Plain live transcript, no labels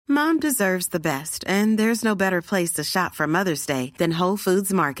Mom deserves the best, and there's no better place to shop for Mother's Day than Whole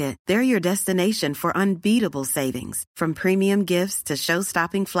Foods Market. They're your destination for unbeatable savings, from premium gifts to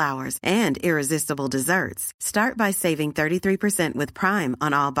show-stopping flowers and irresistible desserts. Start by saving 33% with Prime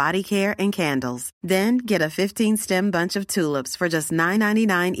on all body care and candles. Then get a 15-stem bunch of tulips for just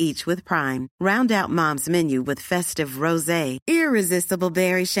 $9.99 each with Prime. Round out Mom's menu with festive rosé, irresistible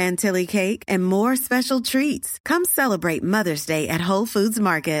berry chantilly cake, and more special treats. Come celebrate Mother's Day at Whole Foods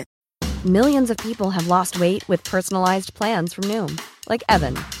Market. Millions of people have lost weight with personalized plans from Noom. Like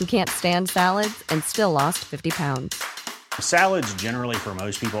Evan, who can't stand salads and still lost 50 pounds. Salads generally for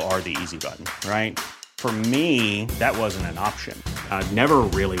most people are the easy button, right? For me, that wasn't an option. I never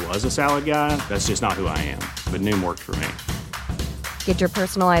really was a salad guy. That's just not who I am. But Noom worked for me. Get your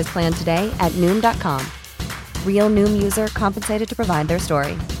personalized plan today at Noom.com. Real Noom user compensated to provide their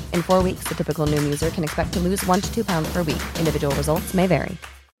story. In 4 weeks, the typical Noom user can expect to lose 1 to 2 pounds per week. Individual results may vary.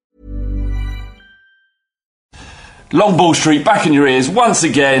 Long Ball Street, back in your ears once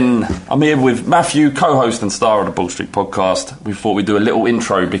again. I'm here with Matthew, co-host and star of the Ball Street podcast. We thought we'd do a little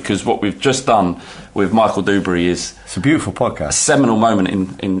intro because what we've just done with Michael Dewberry is... It's a beautiful podcast. A seminal moment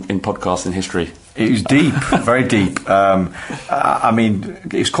in podcasting history. It was deep, very deep. I mean,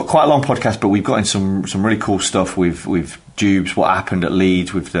 it's quite a long podcast, but we've got in some really cool stuff with Dubes, what happened at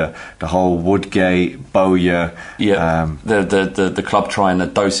Leeds with the whole Woodgate, Bowyer. Yeah, the club trying to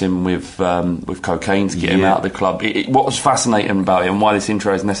dose him with cocaine to get him out of the club. What was fascinating about it and why this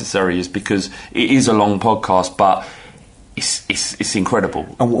intro is necessary is because it is a long podcast, but it's incredible.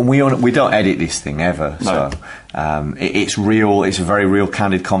 And we don't edit this thing ever. No. So it's real. It's a very real,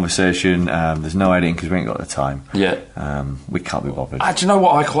 candid conversation. There's no editing because we ain't got the time. Yeah. We can't be bothered. Do you know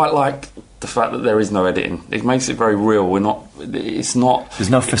what I quite like? The fact that there is no editing. It makes it very real. It's not.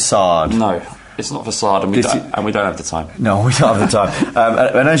 There's no facade. No. It's not facade, and we don't have the time. No, we don't have the time.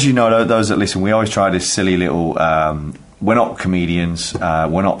 And as you know, those that listen, we always try this silly little. We're not comedians.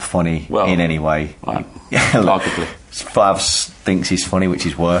 We're not funny in any way. Right. Arguably. Flavs thinks he's funny, which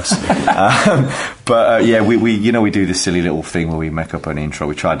is worse. But we do this silly little thing where we make up an intro.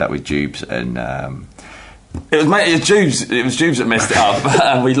 We tried that with Jubes, and it was Jubes that messed it up,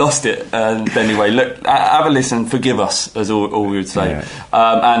 and we lost it. And anyway, look, have a listen, forgive us, as all we would say,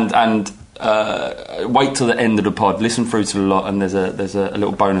 and wait till the end of the pod. Listen through to the lot, and there's a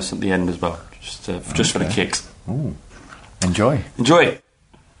little bonus at the end as well, just for the kicks. Ooh. Enjoy.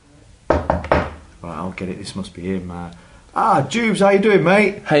 Right, I'll get it. This must be him. Jubes, how you doing,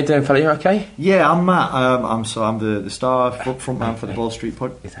 mate? How you doing, fella? You okay? Yeah, I'm Matt. I'm the star front man for the Ball Street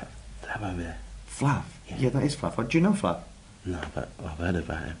pod. Is that Flav over there? Flav? Yeah, that is Flav. Do you know Flav? No, but I've heard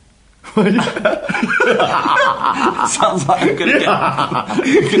about him. Sounds like I'm gonna get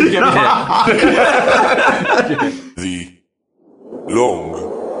The Long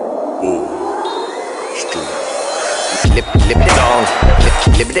Ball Street. Lip it long,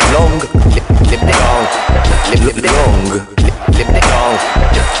 lip it long, lip it long, lip it long, lip it long,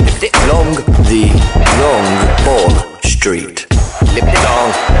 lip it long, the Long Ball Street. Lip it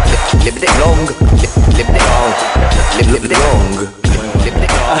long, lip it long, lip it long, lip it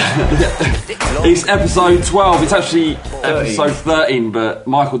long. It's episode 12. It's actually episode 13, but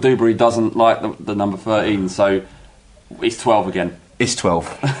Michael Dewberry doesn't like the number 13, so it's 12 again. It's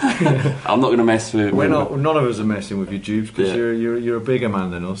 12. I'm not going to mess with. None of us are messing with you, Jubes, because you're a bigger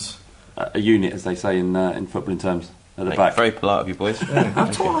man than us. A unit, as they say in footballing terms, at the back. Very polite of you boys. Yeah. How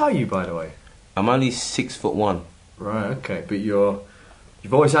tall are you, by the way? I'm only 6'1". Right. Okay, but you've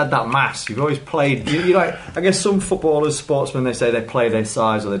always had that mass. You've always played. You like. I guess some footballers, sportsmen, they say they play their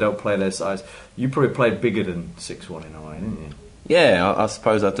size or they don't play their size. You probably played bigger than 6'1" in a way, didn't you? Yeah, I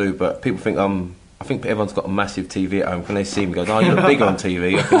suppose I do. But people think I think everyone's got a massive TV at home. When they see me, goes, "Oh, you look bigger on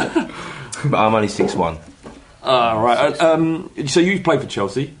TV." But I'm only 6'1". Right. So you played for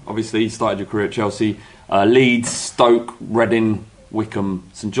Chelsea. Obviously, you started your career at Chelsea. Leeds, Stoke, Reading, Wycombe,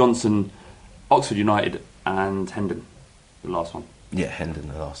 St Johnstone, Oxford United, and Hendon, the last one. Yeah, Hendon,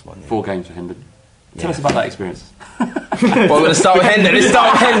 the last one. Yeah. 4 games for Hendon. Tell us about that experience. Well, we're going to start with Hendon. Let's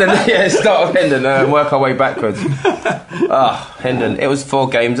start with Hendon. Yeah, start with Hendon and work our way backwards. Hendon. It was 4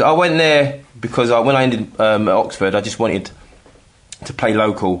 games. I went there because when I ended at Oxford, I just wanted to play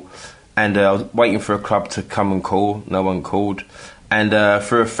local. And I was waiting for a club to come and call. No one called. And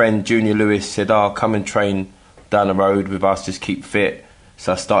through a friend, Junior Lewis, said, come and train down the road with us, just keep fit.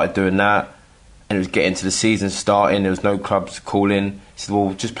 So I started doing that. And it was getting to the season starting. There was no clubs calling. He said,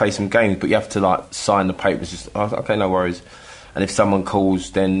 well, just play some games, but you have to sign the papers. Okay, no worries. And if someone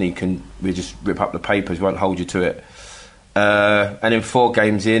calls, then we just rip up the papers. We won't hold you to it. And then 4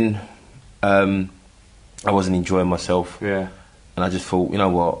 games in, I wasn't enjoying myself. Yeah. and I just thought, you know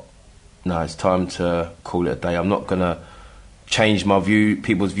what, no, it's time to call it a day. I'm not gonna change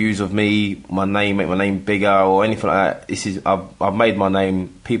people's views of me, my name, make my name bigger or anything like that. I've made my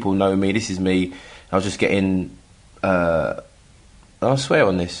name. People know me. This is me. I was just getting. I swear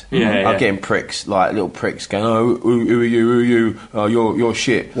on this. I'm getting pricks, like little pricks, going, "Oh, who are you? Who are you? Oh, you're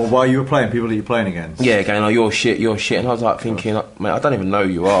shit." Well, while you were playing, people that you're playing against. Yeah, going, "Oh, you're shit, you're shit," and I was like thinking, "Mate, I don't even know who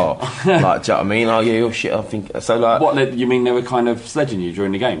you are." Like, do you know what I mean? "Oh, yeah, you're shit." I think so. Like, what you mean? They were kind of sledging you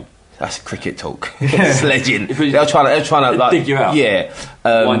during the game? That's cricket talk. Sledging. They're trying to like dig you out. Yeah,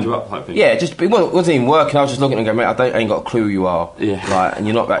 wind you up, type thing. Yeah, it wasn't even working. I was just looking and going, "Mate, I ain't got a clue who you are." Yeah. Like, and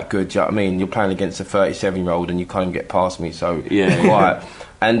you're not that good. Do you know what I mean? You're playing against a 37-year-old and you can't even get past me. So yeah, quiet.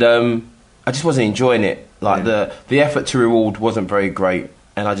 And I just wasn't enjoying it. Like the effort to reward wasn't very great.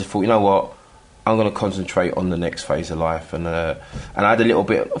 And I just thought, you know what? I'm going to concentrate on the next phase of life. And I had a little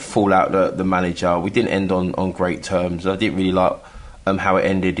bit of fallout. The manager. We didn't end on great terms. I didn't really like how it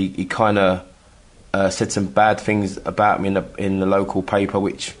ended. He kind of said some bad things about me in the local paper,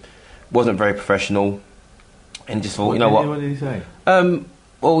 which wasn't very professional. And just thought, What did he say?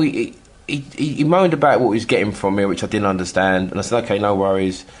 Well, he moaned about what he was getting from me, which I didn't understand. And I said, okay, no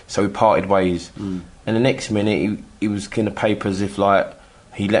worries. So we parted ways. And the next minute, he was in the paper as if like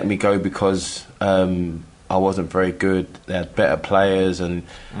he let me go because I wasn't very good. They had better players and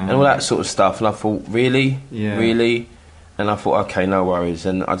all that sort of stuff. And I thought, really? Yeah. Really? And I thought, okay, no worries.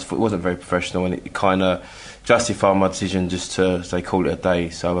 And I just thought it wasn't very professional, and it kind of justified my decision just to say call it a day.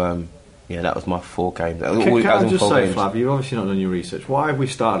 So yeah, that was my 4 games. Can I just say, Flav, you've obviously not done your research. Why have we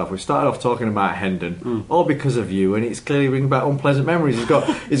started off? We started off talking about Hendon, all because of you, and it's clearly bringing back unpleasant memories. He's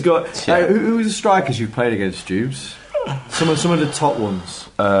got. Who are the strikers you've played against, Jubes? Some of the top ones.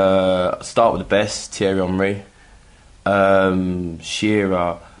 Start with the best: Thierry Henry,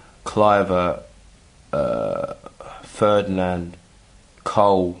 Shearer, Cliver, Ferdinand,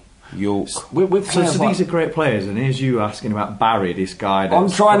 Cole, York. So these are great players, and here's you asking about Barry, this guy that's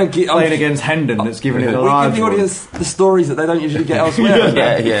I'm trying to get playing against Hendon, that's giving it a we large give the audience the stories that they don't usually get elsewhere.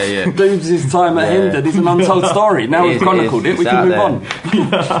 yeah. Doobs' time at Hendon is an untold story. Now we've chronicled it, we can move on.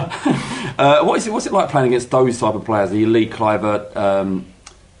 What's it like playing against those type of players? The elite Kluivert,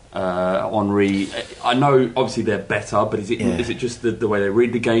 Henry. I know obviously they're better, but is it just the way they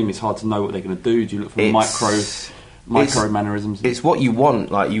read the game? It's hard to know what they're going to do. Do you look for micro mannerisms? It's what you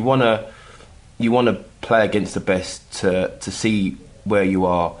want. Like you want to play against the best to see where you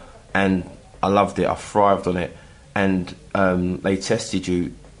are. And I loved it. I thrived on it. And they tested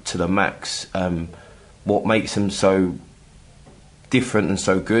you to the max. What makes them so different and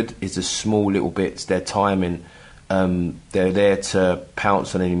so good is the small little bits, their timing. They're there to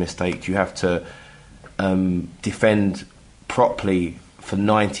pounce on any mistake. You have to defend properly for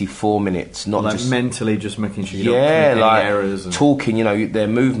 94 minutes, not like just mentally just making sure you don't commit any like errors. And talking, their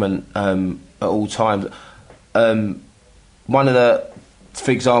movement at all times. One of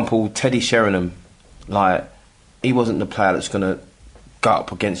for example, Teddy Sheringham, like he wasn't the player that's going to gut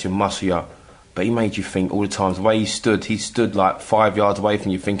up against you, muscle you, but he made you think all the time. The way he stood like 5 yards away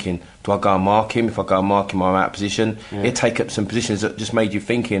from you, thinking, do I go and mark him? If I go and mark him, I'm out of position. Yeah. He'd take up some positions that just made you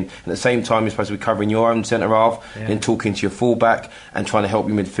thinking. At the same time, you're supposed to be covering your own centre half, then talking to your full-back and trying to help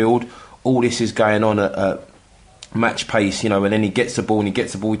you midfield. All this is going on at match pace, and then he gets the ball, he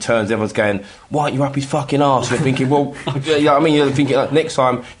turns, everyone's going, why aren't you up his fucking arse? You're thinking, well, you know what I mean? You're thinking, like, next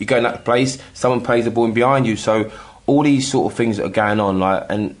time you go in that place, someone plays the ball in behind you. So all these sort of things that are going on, like,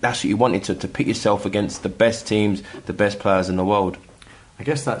 and that's what you wanted to pit yourself against the best teams, the best players in the world. I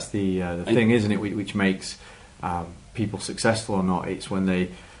guess that's the thing, isn't it, which makes people successful or not. It's when they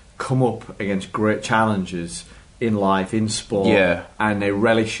come up against great challenges in life, in sport, and they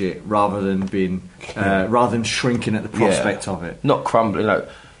relish it rather than shrinking at the prospect of it. Not crumbling.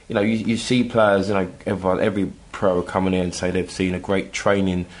 You see players. Every pro coming in and say they've seen a great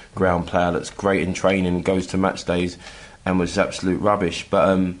training ground player that's great in training and goes to match days and was absolute rubbish.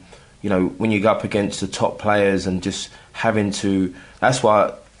 But when you go up against the top players and just having to, that's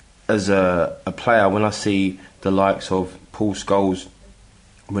why as a player, when I see the likes of Paul Scholes,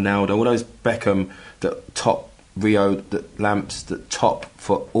 Ronaldo, all those Beckham, that top Rio, that Lamps, that top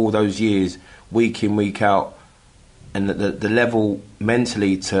for all those years, week in, week out, and the level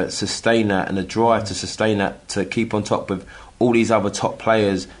mentally to sustain that and the drive to sustain that, to keep on top of all these other top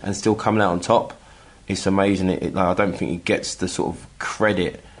players and still coming out on top, it's amazing. I don't think it gets the sort of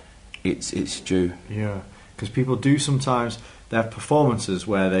credit it's due. Yeah, because people do sometimes, they have performances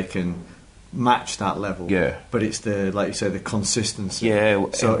where they can match that level. Yeah. But it's like you say, the consistency. Yeah.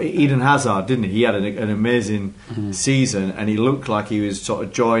 So Eden Hazard, didn't he? He had an amazing season, and he looked like he was sort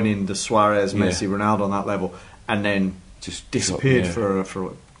of joining the Suarez, Messi, Ronaldo on that level. And then just disappeared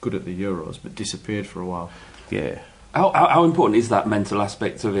for good at the Euros, but disappeared for a while. Yeah. How important is that mental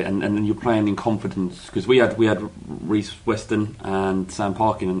aspect of it, and you're playing in confidence? Because we had Reece Weston and Sam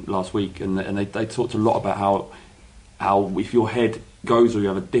Parkin last week, and they talked a lot about how if your head goes or you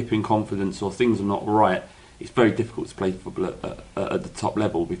have a dip in confidence or things are not right, it's very difficult to play football at the top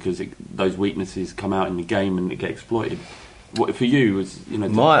level because those weaknesses come out in the game and they get exploited. What for you was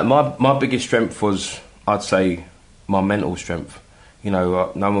my biggest strength was, I'd say, my mental strength.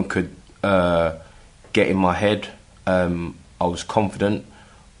 No one could get in my head. I was confident.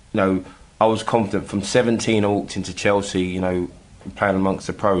 I was confident from 17. I walked into Chelsea. Playing amongst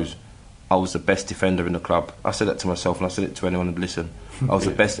the pros. I was the best defender in the club. I said that to myself, and I said it to anyone who'd listen. I was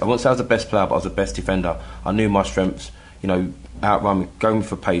the best. I won't say I was the best player, but I was the best defender. I knew my strengths. Outrun me, going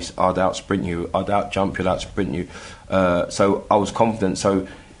for pace. I'd out sprint you. I'd out jump you. I'd out sprint you. So I was confident. So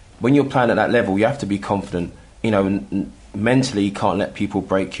when you're playing at that level, you have to be confident. And mentally, you can't let people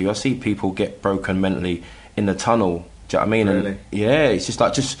break you. I see people get broken mentally in the tunnel. Do you know what I mean? Really? And yeah, it's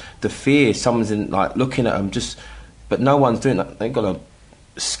just the fear. Someone's looking at them. But no one's doing that. They're gonna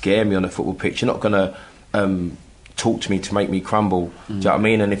scare me on a football pitch. You're not gonna talk to me to make me crumble. Do you know what I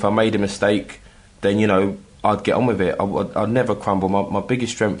mean? And if I made a mistake, then I'd get on with it. I'd never crumble. My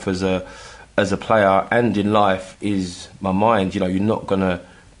biggest strength as a player and in life is my mind. You're not gonna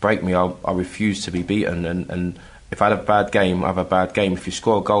break me. I refuse to be beaten. And if I have a bad game, I have a bad game. If you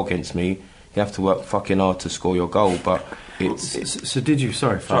score a goal against me, you have to work fucking hard to score your goal. But So did you?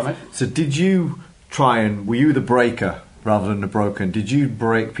 Sorry, Faf. So did you try and were you the breaker rather than the broken? Did you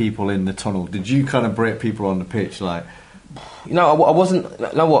break people in the tunnel? Did you kind of break people on the pitch? I wasn't. You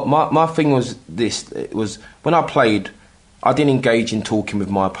know what? My thing was this. It was when I played, I didn't engage in talking with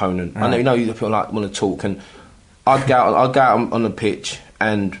my opponent. Right. I know people want to talk, and I'd go out on the pitch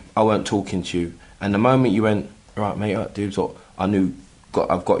and I weren't talking to you. And the moment you went, right, mate, dude, I knew.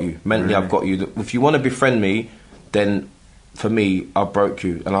 I've got you mentally. Really? I've got you. If you want to befriend me, then for me, I broke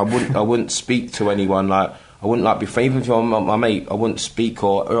you, and I wouldn't speak to anyone. I wouldn't befriend. Even if you're my mate, I wouldn't speak.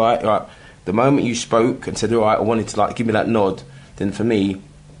 Or all right. The moment you spoke and said, all right, I wanted to give me that nod, then for me,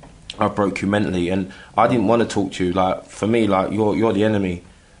 I broke you mentally, and I didn't want to talk to you. For me, you're the enemy,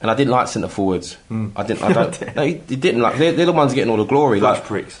 and I didn't like centre forwards. I don't. No, you didn't like. They're the ones getting all the glory.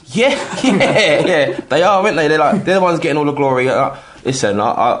 Pricks. Yeah. They are, aren't they? They're the ones getting all the glory. Listen,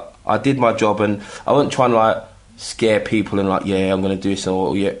 I did my job, and I wasn't trying to scare people and I'm going to do this,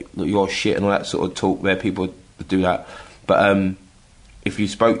 or you're shit and all that sort of talk where people do that. But if you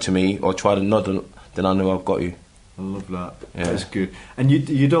spoke to me or tried to nod, then I knew I've got you. I love that. Yeah. That's good. And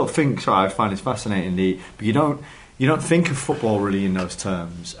you don't think? Sorry, I find it fascinating. But you don't think of football really in those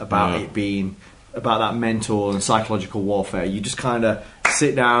terms about it being about that mental and psychological warfare. You just kind of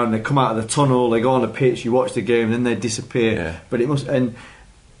sit down, they come out of the tunnel, they go on the pitch, you watch the game, and then they disappear. Yeah. But it must. And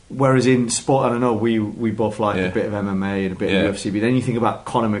whereas in sport, I don't know, we both like a bit of MMA and a bit of UFC. But then you think about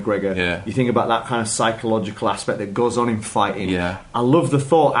Conor McGregor. You think about that kind of psychological aspect that goes on in fighting. Yeah. I love the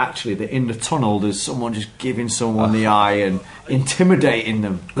thought actually that in the tunnel there's someone just giving someone the eye and intimidating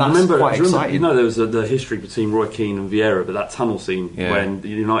them. That's quite exciting. There was the history between Roy Keane and Vieira, but that tunnel scene when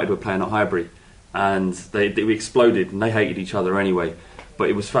United were playing at Highbury, and they exploded and they hated each other anyway. But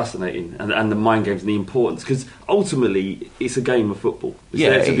it was fascinating, and the mind games and the importance, because ultimately it's a game of football. It's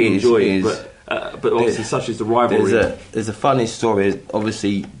there to be enjoyed, but obviously such is the rivalry. There's a funny story.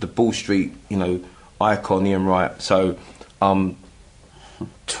 Obviously, the Ball Street, icon Ian Wright. So,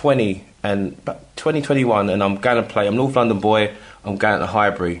 20 and 2021, and I'm going to play. I'm North London boy. I'm going to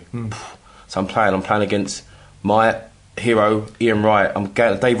Highbury. So I'm playing against my hero Ian Wright. I'm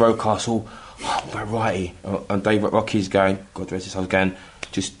going to Dave Rocastle. By righty, and Dave Rocky's going. God rest his soul, going.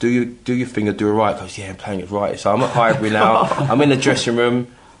 Just do your thing and do it right. Goes, I'm playing it right. So I'm at Highbury now. I'm in the dressing room.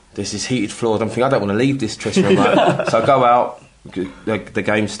 There's this heated floor. I'm thinking I don't want to leave this dressing room. Right? So I go out. The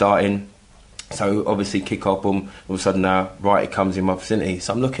game's starting. So obviously kick off. Boom. All of a sudden now, righty comes in my vicinity.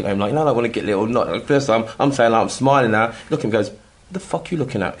 So I'm looking at him I don't want to get little. Not first time. I'm saying I'm smiling now. Look at him, goes, what the fuck you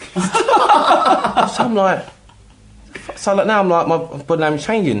looking at? So I'm like, now I'm like, my body language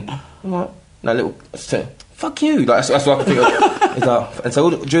changing. I'm like. No, little, fuck you. That's what I can think of. And so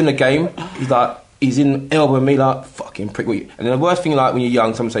during the game, he's in elbowing me fucking prick. And then the worst thing, when you're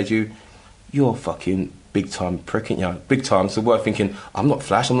young, someone says to you, you're fucking big time prick, ain't you? Big time. So we're thinking, I'm not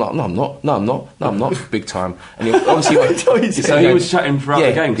Flash. I'm like, no, I'm not big time. And he obviously, so he was chatting throughout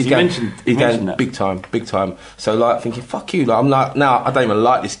the game because he mentioned that. Big time. So thinking, fuck you. I'm like, now I don't even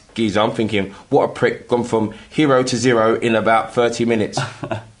like this geezer. I'm thinking, what a prick, gone from hero to zero in about 30 minutes.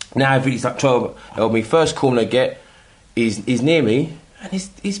 Now if he's 12, me first corner I get, he's near me, and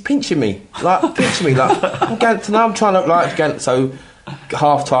he's pinching me, like I'm trying to like so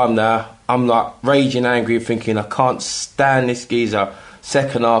half time now. I'm like raging, angry, thinking I can't stand this geezer.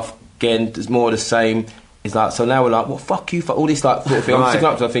 Second half again, there's more of the same. It's like, so now we're like, well, fuck you, for all this like sort of thing. I'm sitting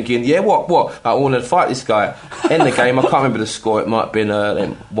up to thinking, yeah, what? Like, I want to fight this guy. End the game, I can't remember the score. It might have been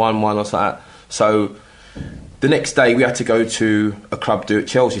 1-1 or something. So the next day we had to go to a club do at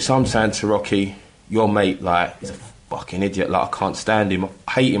Chelsea. So I'm saying to Rocky, your mate, like, he's a fucking idiot. Like, I can't stand him.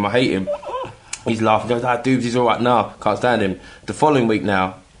 I hate him. He's laughing. He goes, dudes, he's all right now. Can't stand him. The following week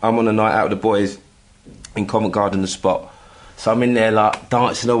now, I'm on a night out with the boys in Covent Garden, the Spot. So I'm in there like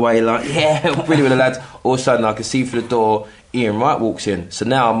dancing away, like really with the lads. All of a sudden I can see through the door Ian Wright walks in. So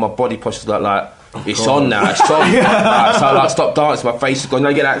now my body posture's like it's on now, it's on. Like, so I like stop dancing, my face is gone.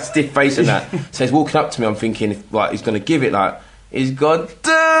 I get that stiff face and that. So he's walking up to me. I'm thinking like he's gonna give it. Like he's gone, dude.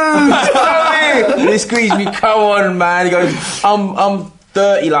 And he squeezed me. Come on, man. He goes, I'm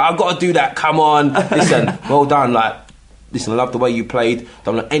 30. Like I've got to do that. Come on. Listen, well done. Like. Listen, I love the way you played.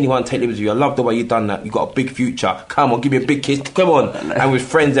 Don't let anyone take liberties with you. I love the way you've done that. You've got a big future. Come on, give me a big kiss. Come on. And we're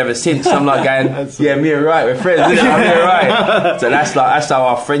friends ever since. I'm like going, yeah, me and Wright, we're friends, isn't it? Me and Wright. So that's how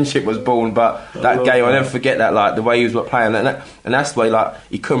our friendship was born. But that game, I'll never forget that. Like the way he was playing, and that's the way like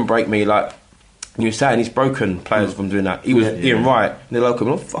he couldn't break me. Like you were saying, he's broken players from doing that. He was Ian Wright. And they're like,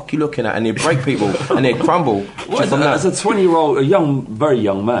 what the fuck are you looking at? And he'd break people and they'd crumble. As a 20-year-old, very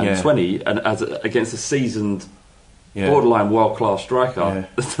young man, 20, and against a seasoned. Borderline world-class striker.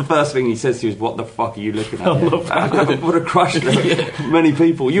 The first thing he says to you is, "What the fuck are you looking at?" Would have crushed many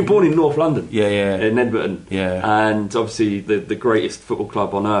people. You're born in North London, in Edmonton, and obviously the greatest football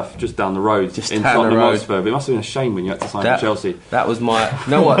club on earth, just down the road, just in down Tottenham the road. Hotspur. But it must have been a shame when you had to sign for Chelsea. That was my.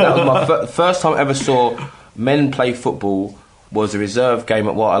 You know what? That was my first time I ever saw men play football. Was a reserve game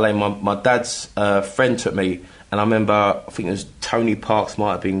at White Hart Lane. My dad's friend took me, and I remember I think it was Tony Parks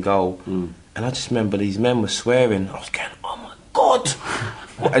might have been goal. And I just remember these men were swearing. I was going, oh my God.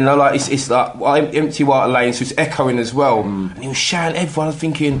 And like it's like empty White Hart Lane, so it's echoing as well. And he was shouting at everyone. I was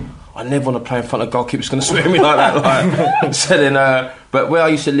thinking, I never want to play in front of goalkeepers going to swear at me like that. Like. So then, but where I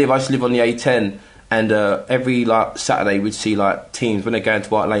used to live on the A10, and every like Saturday we'd see like teams when they're going to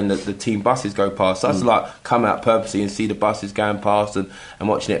White Hart Lane, the team buses go past. So I used to like come out purposely and see the buses going past and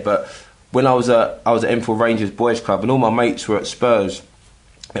watching it. But when I was at Enfield Rangers Boys Club, and all my mates were at Spurs.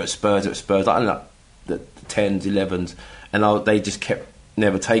 It was Spurs. Like, I don't know, the 10s, 11s, and they just kept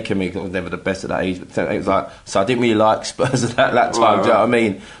never taking me because I was never the best at that age. But it was like, so I didn't really like Spurs at that time. Do you know what I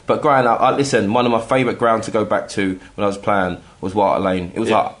mean? But growing up, listen, one of my favourite grounds to go back to when I was playing was White Hart Lane. It was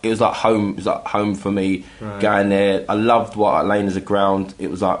like home. It was like home for me. Going there, I loved White Hart Lane as a ground. It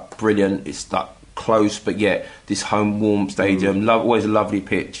was like brilliant. It's like close, but yet this home warm stadium. Always a lovely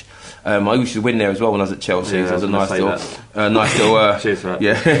pitch. I used to win there as well when I was at Chelsea. So it was a nice little, cheers for that.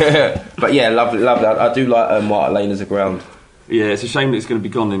 Yeah, but yeah, lovely. I do like White Hart Lane as a ground. Yeah, it's a shame that it's going to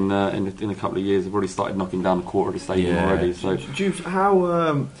be gone in a couple of years. They've already started knocking down a quarter of the stadium already. So,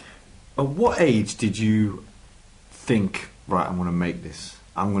 how? At what age did you think? Right, I'm going to make this.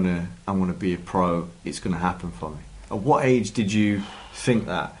 I'm going to be a pro. It's going to happen for me. At what age did you think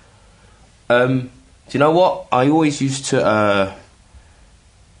that? Do you know what? I always used to.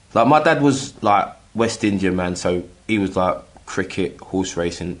 Like my dad was like West Indian man, so he was like cricket, horse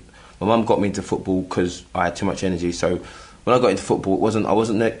racing. My mum got me into football because I had too much energy. So when I got into football, I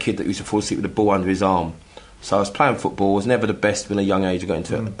wasn't that kid that used to fall asleep with the ball under his arm. So I was playing football. I was never the best from a young age. I got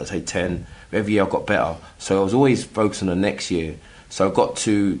into I'd say 10. Every year I got better. So I was always focused on the next year. So I got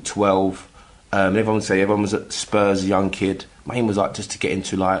to 12. Everyone would say everyone was at Spurs, a young kid. My aim was like just to get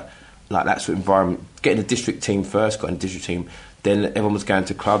into like that sort of environment. Get in the district team first. Got in the district team. Then everyone was going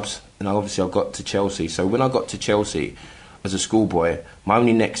to clubs, and obviously I got to Chelsea. So when I got to Chelsea as a schoolboy, my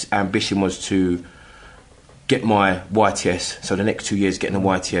only next ambition was to get my YTS. So the next 2 years, getting a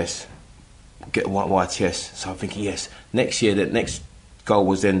YTS, get a YTS. So I'm thinking, yes, next year, the next goal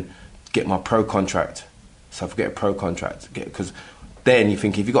was then get my pro contract. So I get a pro contract, because then you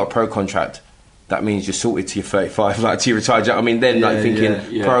think if you got a pro contract, that means you're sorted to your 35, like to your retired. I mean, then like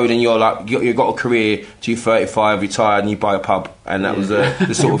thinking pro, then you're like you've got a career to your 35, retired, and you buy a pub, and that was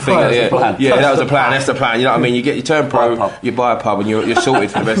the sort of thing. That was the plan. That's the plan. You know what I mean? You turn pro, you buy a pub, and you're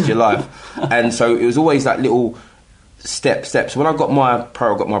sorted for the rest of your life. And so it was always that little steps. So when I got my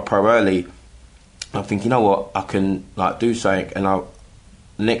pro early. I'm thinking, you know what, I can like do something, and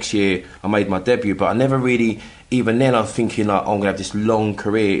next year I made my debut, but I never really. Even then, I was thinking like, oh, I'm gonna have this long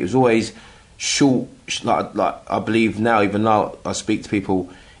career. It was always short like I believe now, even now I speak to people,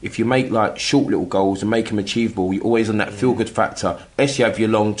 if you make like short little goals and make them achievable, you're always on that feel-good factor. Yes, you have your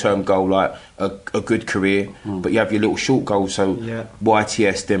long-term goal, like a good career, but you have your little short goals. So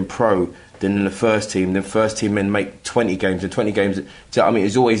YTS, then pro, then in the first team then make 20 games and 20 games. Do you know what I mean?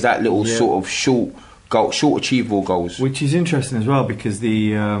 It's always that little sort of short achievable goals. Which is interesting as well, because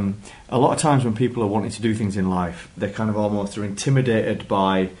a lot of times when people are wanting to do things in life, they're kind of almost are intimidated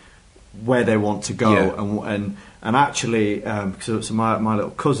by where they want to go, and actually, so my little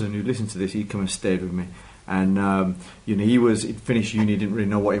cousin who listened to this, he come and stayed with me, and he'd finished uni, didn't really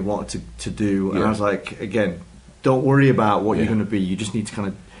know what he wanted to do, and I was like, again, don't worry about what you're going to be. You just need to kind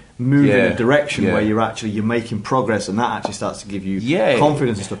of move in a direction where you're making progress, and that actually starts to give you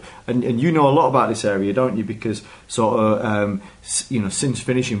confidence and stuff. And you know a lot about this area, don't you? Because sort of since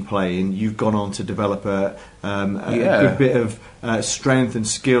finishing playing, you've gone on to develop a good bit of strength and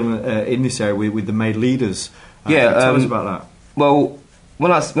skill in this area with the Made Leaders. Tell us about that. Well,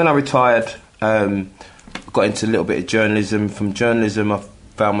 when I retired, got into a little bit of journalism. From journalism, I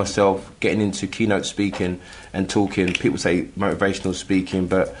found myself getting into keynote speaking and talking. People say motivational speaking,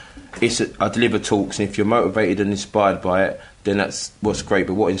 but I deliver talks, and if you're motivated and inspired by it, then that's what's great.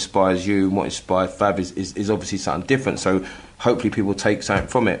 But what inspires you and what inspires Fab is obviously something different. So hopefully people take something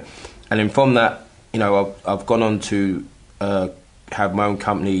from it. And then from that, I've gone on to have my own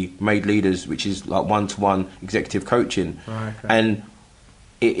company, Made Leaders, which is like one-to-one executive coaching. Right, okay. And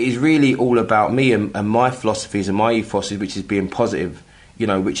it is really all about me and my philosophies and my ethos, which is being positive,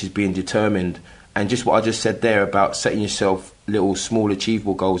 which is being determined. And just what I just said there about setting yourself little small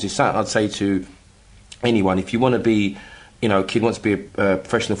achievable goals is something I'd say to anyone. If you want to be, a kid wants to be a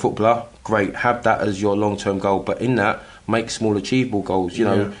professional footballer, great, have that as your long-term goal. But in that, make small achievable goals.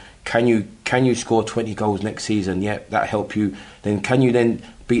 Can you score 20 goals next season? Yeah, that help you. Then can you then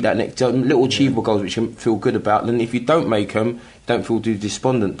beat that next little achievable goals which you feel good about? Then if you don't make them, don't feel too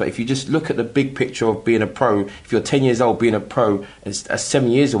despondent. But if you just look at the big picture of being a pro, if you're 10 years old being a pro, that's 7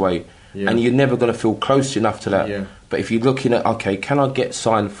 years away. And you're never going to feel close enough to that. But if you're looking at, okay, can I get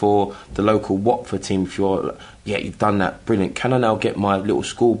signed for the local Watford team? If you're, you've done that, brilliant. Can I now get my little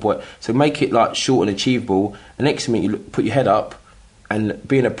schoolboy? So make it like short and achievable. The next minute you put your head up, and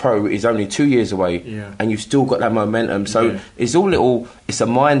being a pro is only 2 years away, and you've still got that momentum. So it's a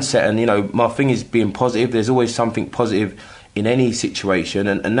mindset, and my thing is being positive. There's always something positive in any situation,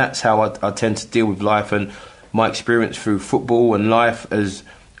 and that's how I tend to deal with life. And my experience through football and life has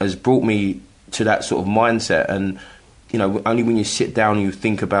brought me to that sort of mindset. And only when you sit down and you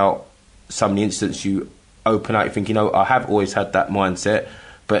think about some of the incidents, you open out, you think, I have always had that mindset,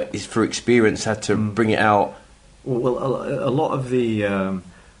 but it's through experience had to bring it out. Well, a lot of the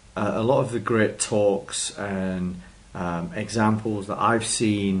great talks and examples that I've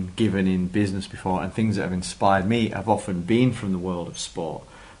seen given in business before, and things that have inspired me, have often been from the world of sport,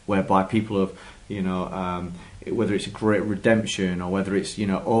 whereby people have, whether it's a great redemption or whether it's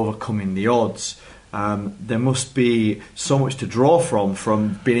overcoming the odds. There must be so much to draw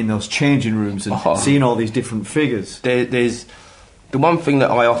from being in those changing rooms and seeing all these different figures. There's the one thing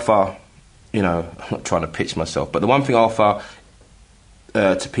that I offer. I'm not trying to pitch myself, but the one thing I offer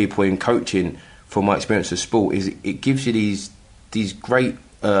to people in coaching from my experience of sport is it gives you these great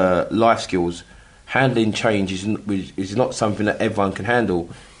life skills. Handling change is not something that everyone can handle.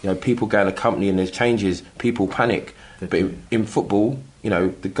 People go in a company and there's changes, people panic. But in football,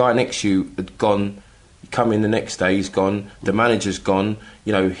 the guy next to you had gone. You come in the next day, he's gone. The manager's gone.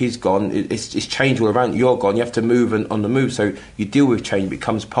 He's gone. It's change all around. You're gone. You have to move and on the move. So you deal with change. It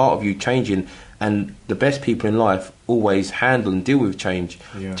becomes part of you changing. And the best people in life always handle and deal with change.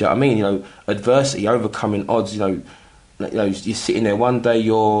 Do you know what I mean? Adversity, overcoming odds. You're sitting there one day,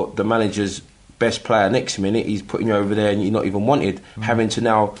 you're the manager's best player. Next minute, he's putting you over there, and you're not even wanted. Having to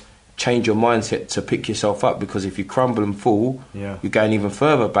now change your mindset to pick yourself up, because if you crumble and fall, you're going even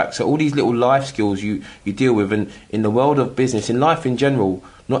further back. So all these little life skills you deal with, and in the world of business, in life in general,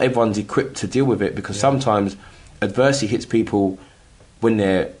 not everyone's equipped to deal with it, because sometimes adversity hits people when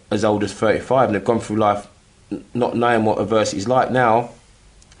they're as old as 35 and they've gone through life not knowing what adversity is like. Now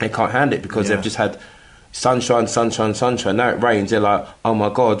they can't handle it because they've just had sunshine. Now it rains, they're like, oh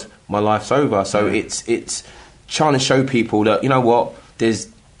my God, my life's over. So it's trying to show people that, what, there's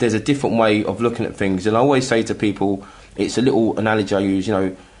a different way of looking at things. And I always say to people, it's a little analogy I use,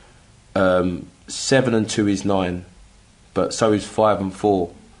 7 and 2 is 9, but so is 5 and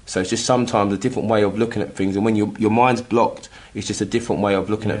 4. So it's just sometimes a different way of looking at things. And when your mind's blocked, it's just a different way of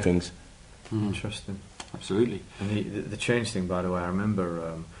looking at things. Interesting. Absolutely. And the change thing, by the way, I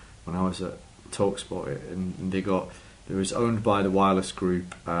remember when I was at TalkSport, and they got It was owned by the Wireless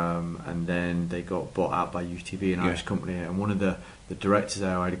Group, and then they got bought out by UTV, an Irish company. And one of the directors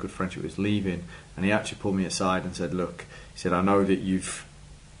there, I had a good friendship, was leaving, and he actually pulled me aside and said, "Look," he said, "I know that you've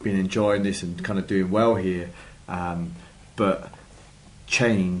been enjoying this and kind of doing well here, but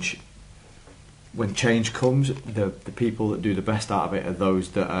when change comes, the people that do the best out of it are those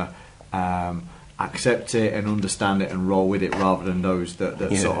that are accept it and understand it and roll with it, rather than those that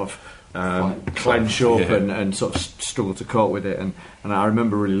sort of clench up and sort of struggle to cope with it." And I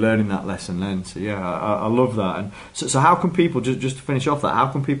remember really learning that lesson then. So yeah, I love that. And so how can people, just to finish off that, how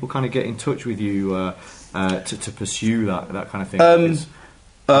can people kind of get in touch with you to pursue that kind of thing?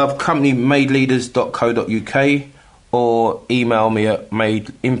 Company madeleaders.co.uk, or email me at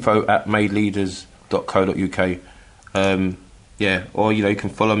info@madeleaders.co.uk. Or you can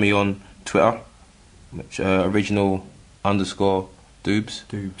follow me on Twitter, which original_Doobs.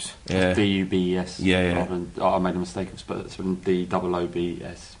 Yeah. DUBES. Yeah. I made a mistake of spelling it. It's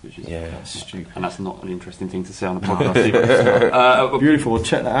DOOBS, which is that's stupid. And that's not an interesting thing to say on a podcast. Beautiful. Well,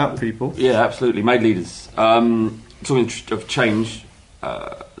 check that out, people. Yeah, absolutely. Made leaders. Talking of change,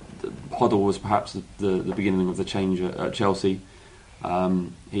 Hoddle was perhaps the beginning of the change at Chelsea.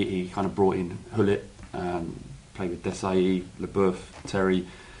 He kind of brought in Hullet, played with Desailly, Leboeuf, Terry,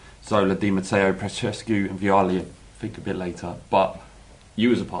 Zola, Di Matteo, Francescu and Vialli, I think a bit later. But you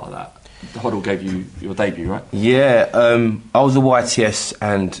was a part of that. Hoddle gave you your debut, right? Yeah, I was a YTS,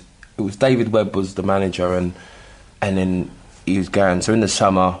 and it was David Webb was the manager, and then he was going. So in the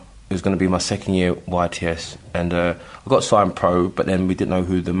summer, it was going to be my second year at YTS, and I got signed pro, but then we didn't know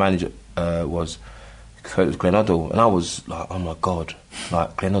who the manager was. So it was Glenn Hoddle, and I was like, oh my God,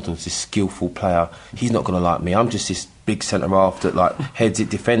 like Glenn Hoddle's this skillful player. He's not going to like me. I'm just this big centre half that like heads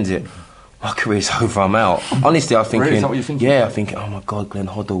it, defends it. My career's over, I'm out. Honestly, I was thinking, really? Is that what you're thinking? yeah, I'm thinking, oh my God, Glenn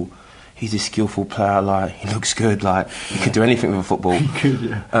Hoddle, he's a skillful player, like he looks good, like he could do anything with a football.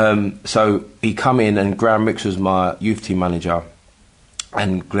 So he come in, and Graham Ricks was my youth team manager,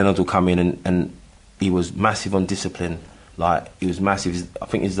 and Glenn Hoddle come in, and he was massive on discipline. Like he was massive. I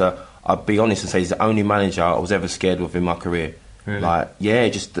think I'll be honest and say he's the only manager I was ever scared of in my career. Really? Like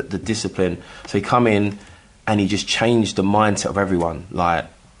just the discipline. So he come in and he just changed the mindset of everyone. Like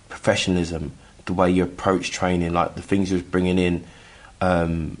professionalism, the way you approach training, like the things he was bringing in.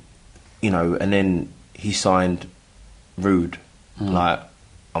 And then he signed Ruud. Like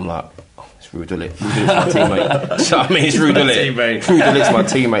I'm like, it's Ruud Gullit. Ruud Gullit's my teammate. So I mean, it's Ruud Gullit. Ruud Gullit's my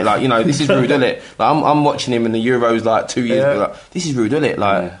teammate. Like this is Ruud Gullit. Like I'm watching him in the Euros like 2 years ago. Like this is Ruud Gullit.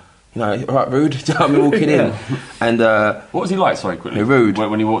 Like all right, Ruud. I'm walking in, and what was he like? Sorry, quickly. Ruud.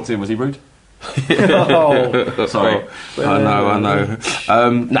 When he walked in, was he rude? Sorry. I know.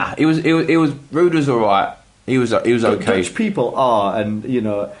 Nah, it was Ruud was all right. He was okay. Dutch people are, and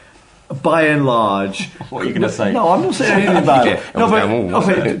by and large. What are you going to say? No, I'm not saying anything about it.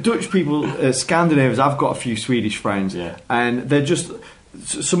 But Dutch people, Scandinavians. I've got a few Swedish friends, and they're just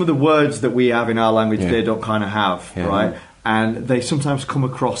some of the words that we have in our language. They don't kind of have, right? And they sometimes come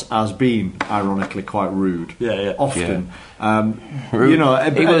across as being, ironically, quite rude. Often. Rude.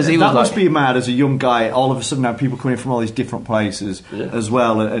 That must be mad as a young guy. All of a sudden, now people coming from all these different places as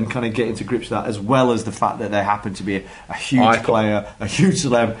well, and kind of getting to grips with that, as well as the fact that they happen to be a huge player, a huge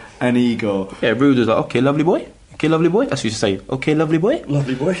celeb, an ego. Yeah, Ruud was like, okay, lovely boy. Okay, lovely boy. That's what you say. Okay, lovely boy.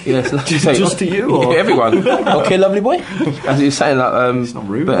 Lovely boy. Yes, just to you, or everyone. Okay, lovely boy. That's what you're saying. Like, it's not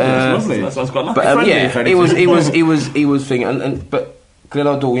rude, but it's lovely. That sounds quite nice. But he was thinking, but Glenn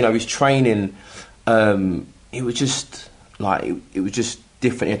Hoddle, his training, it was just like it was just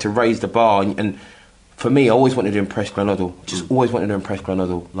different. He had to raise the bar, and for me, I always wanted to impress Glenn Hoddle. Always wanted to impress Glenn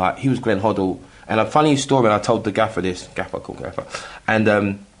Hoddle. Like he was Glenn Hoddle, and a funny story. And I told the gaffer this. Gaffer,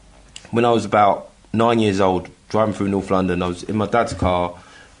 and when I was about 9 years old, driving through North London, I was in my dad's car,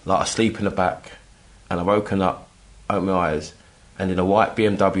 like asleep in the back, and I woken up, opened my eyes, and in a white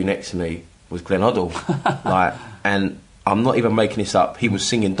BMW next to me was Glenn Hoddle, and I'm not even making this up. He was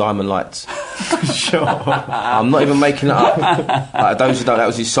singing Diamond Lights. Sure. I'm not even making it up. Like those who don't, that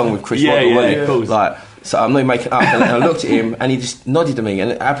was his song with Chris Waddle, wasn't it? Like, so I'm not even making it up. And I looked at him, and he just nodded to me,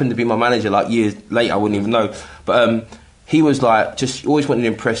 and it happened to be my manager. Like years later, I wouldn't even know, but he was like just always wanted to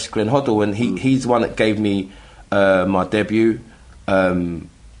impress Glenn Hoddle, and he's the one that gave me my debut, and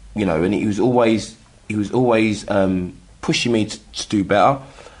he was always pushing me to do better.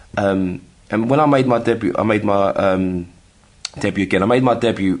 And when I made my debut, I made my debut again. I made my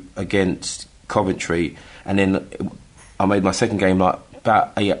debut against Coventry, and then I made my second game like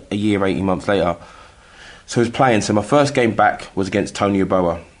about a year, 18 months later. So I was playing. So my first game back was against Tony Yeboah.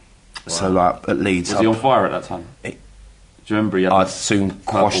 Wow. So like at Leeds. Was he on fire at that time? Do you remember? He had I'd soon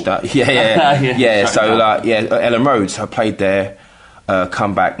quash purple. that. Yeah. So Shut Ellen Road. So I played there.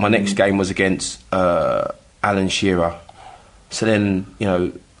 Come back. My next game was against Alan Shearer. So then,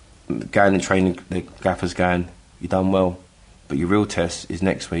 going and training, the gaffer's going, you done well, but your real test is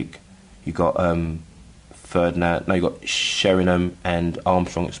next week. You got Ferdinand. No, you got Sheringham and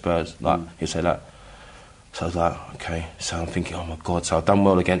Armstrong at Spurs. He'll say that. So I was like, okay. So I'm thinking, oh my God. So I've done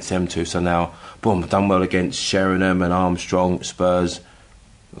well against them two. So now, boom, I've done well against Sheringham and Armstrong, Spurs,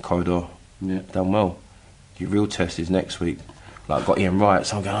 Corridor. Yeah. Done well. Your real test is next week. Like, got Ian Wright.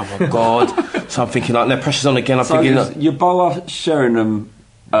 So I'm going, oh my God. So I'm thinking, like, no, pressure's on again. I'm thinking, Yeboah, Sheringham,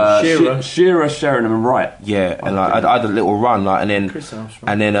 Shearer, Sheringham, and Wright. Yeah, and like, I had a little run, like, and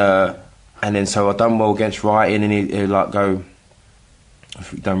then so I done well against Wright, and then he like go,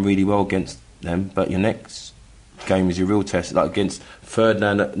 you've done really well against them, but your next game is your real test, like against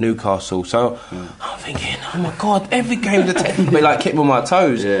Ferdinand at Newcastle. So I'm thinking, oh my God, every game's a test. But like kept me on my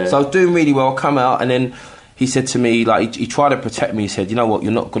toes. Yeah. So I was doing really well. I come out, and then he said to me, like, he tried to protect me. He said, you know what,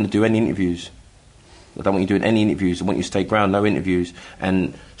 you're not going to do any interviews. I don't want you doing any interviews. I want you to stay ground, no interviews.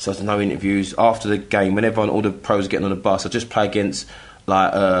 And so there's no interviews. After the game, when all the pros are getting on the bus, I just play against,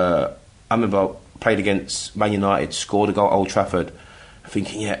 like, I remember I played against Man United, scored a goal at Old Trafford,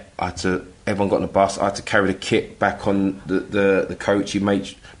 thinking, everyone got on the bus, I had to carry the kit back on the coach. He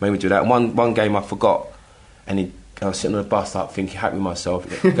made me do that. And one game I forgot, and I was sitting on the bus, like, thinking, happy with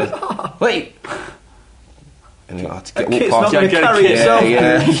myself. He goes, wait! And I had to walk past. Not carry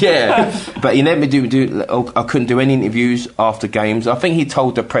itself. Yeah. But he let me do. I couldn't do any interviews after games. I think he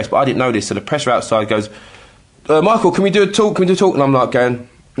told the press, but I didn't know this. So the press outside goes, Michael, can we do a talk? And I'm like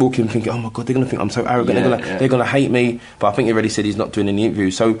walking, thinking, oh my God, they're going to think I'm so arrogant. They're going to hate me. But I think he already said he's not doing any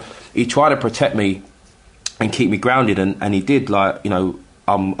interviews. So he tried to protect me and keep me grounded, and he did. Like,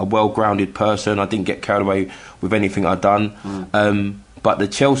 I'm a well-grounded person. I didn't get carried away with anything I'd done. But the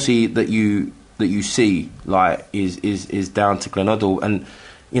Chelsea that you see, like, is down to Glenn Hoddle, and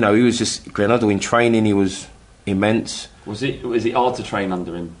he was just Glenn Hoddle in training. He was immense. Was it hard to train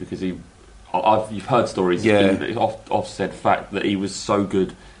under him, because you've heard stories? Yeah. Off said fact that he was so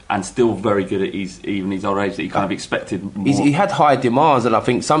good and still very good at even his old age that he kind of expected more. He had high demands, and I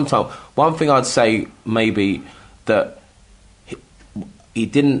think sometimes one thing I'd say maybe that he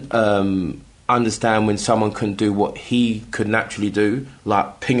didn't understand when someone can do what he could naturally do,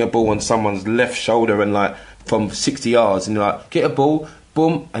 like ping a ball on someone's left shoulder and like from 60 yards, and you're like, get a ball,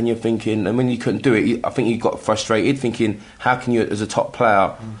 boom, and you're thinking, and when you couldn't do it, I think he got frustrated, thinking, how can you as a top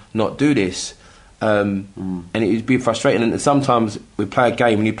player not do this? And it would be frustrating. And sometimes we play a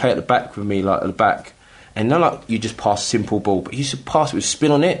game and you play at the back with me, like at the back, and not like you just pass simple ball, but you should pass it with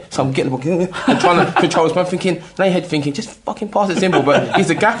spin on it. So I'm getting the ball and trying to control his mind, thinking, lay head thinking, just fucking pass it simple. But he's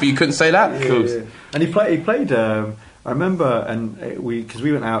a gaffer, you couldn't say that. Yeah. And he played. I remember, and because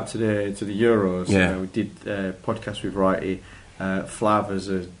we went out to the Euros. Yeah. We did a podcast with Righty. Flav, as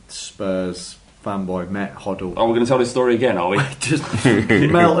a Spurs fanboy, met Hoddle. Oh, we're going to tell this story again, are we? Just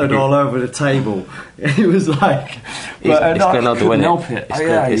melted all over the table. It was like... It's Glenn Hoddle, isn't it?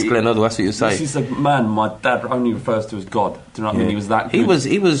 It's Glenn Hoddle, that's what you say. This is a man my dad only refers to as God. Do you know what I mean? He was that good.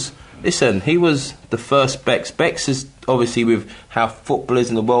 He was... Listen, he was the first Bex. Bex is obviously with how footballers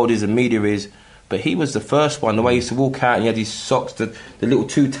in the world is and media is, but he was the first one. The way he used to walk out and he had his socks, the little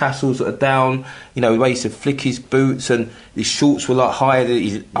two tassels that are down, the way he used to flick his boots, and his shorts were like higher,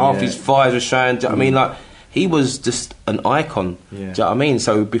 half his thighs were showing. Do you know what I mean? Like, he was just an icon. Do you know what I mean?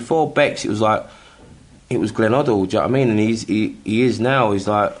 So before Bex, it was Glenn Hoddle. Do you know what I mean? And he is now. He's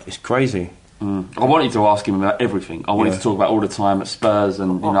like, it's crazy. I wanted to ask him about everything. I wanted to talk about all the time at Spurs,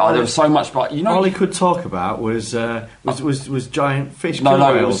 and there was so much. But all he could talk about was giant fish.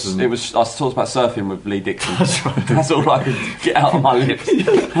 No, it was. I talked about surfing with Lee Dixon. That's right. That's all I could get out of my lips.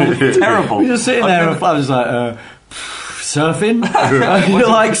 Terrible. We were just sitting there, and I was like, surfing? You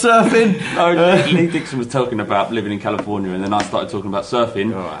like surfing? No, Lee Dixon was talking about living in California, and then I started talking about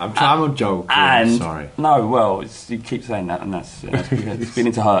surfing. I'm joking. And sorry. No, well, you keep saying that, and that's it's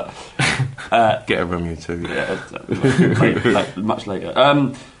beginning to hurt. Get a room, you too. Much later.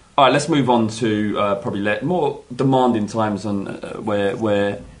 All right, let's move on to probably more demanding times, and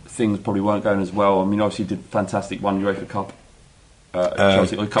where things probably weren't going as well. I mean, obviously, you did fantastic. Won UEFA Cup,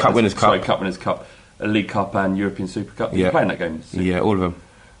 Chelsea, Cup Winners' Cup. Sorry, Cup Winners' Cup. A League Cup and European Super Cup. Did you play in that game? Yeah, all of them.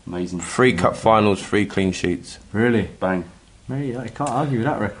 Amazing. 3 cup finals, 3 clean sheets. Really? Bang. Mate, I can't argue with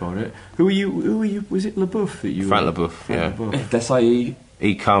that record. Who were you? Was it LeBouf that you? Frank LeBouf. Yeah. Desai.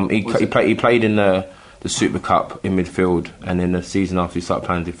 He played in the Super Cup in midfield, and then the season after he started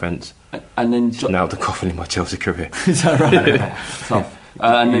playing defence. And then nailed the coffin in my Chelsea career. Is that right? Tough.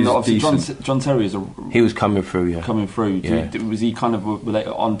 And then obviously John Terry he was coming through. Yeah, coming through. Was he kind of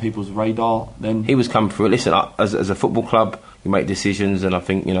on people's radar then? He was coming through. Listen, as a football club, you make decisions, and I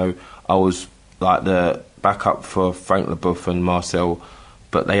think I was like the backup for Frank Leboeuf and Marcel,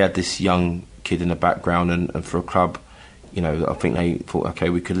 but they had this young kid in the background, and for a club, I think they thought, okay,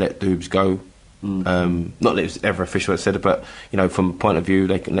 we could let Doobs go. Not that it was ever official, I said it, but from a point of view,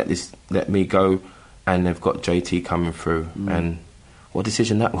 they can let me go, and they've got JT coming through, and what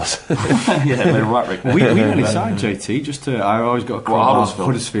decision that was. Yeah, they're right, Rick. We only signed JT just to. I always got to call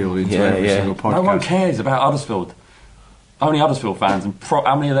Huddersfield into every single podcast. No one cares about Huddersfield. Only Huddersfield fans, and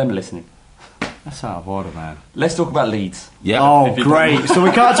how many of them are listening? That's out of order, man. Let's talk about Leeds. Yeah. Oh, great. So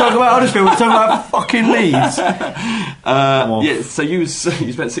we can't talk about Huddersfield, we're talking about fucking Leeds. Yeah, so you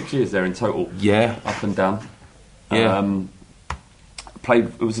spent 6 years there in total. Yeah. Up and down. Yeah.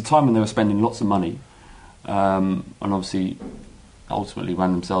 It was a time when they were spending lots of money, and obviously ultimately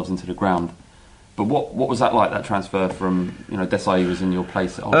ran themselves into the ground. But what was that like, that transfer from, Desai was in your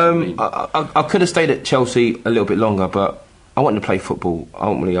place at ultimately? I could have stayed at Chelsea a little bit longer, but I wanted to play football.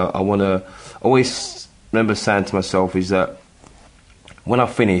 Ultimately, I want to. I always remember saying to myself is that when I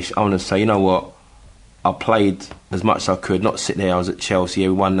finish, I want to say, you know what, I played as much as I could. Not sit there. I was at Chelsea,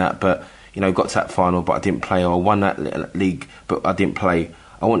 we won that, but got to that final, but I didn't play. Or I won that league, but I didn't play.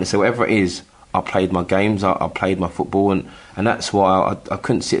 I want to say whatever it is, I played my games. I played my football, and that's why I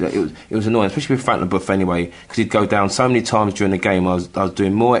couldn't sit there. It was annoying, especially with Frank Leboeuf anyway, because he'd go down so many times during the game. I was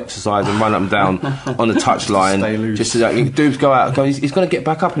doing more exercise and run up and down on the touchline. Just so that Doobs go out. He's going to get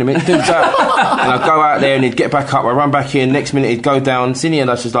back up in a minute. Doobs out, and I'd go out there and he'd get back up. I run back in. Next minute he'd go down. Senior, and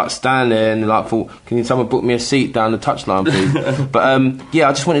I just stand there and thought, can someone book me a seat down the touchline, please? But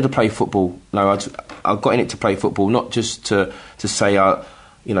I just wanted to play football. No, I got in it to play football, not just to say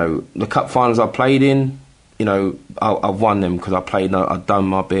the cup finals I played in, I've won them because I played. I've done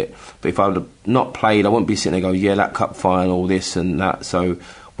my bit. But if I would have not played, I wouldn't be sitting there going, that cup final, this and that. So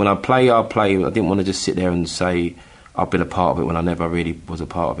when I play. I didn't want to just sit there and say I've been a part of it when I never really was a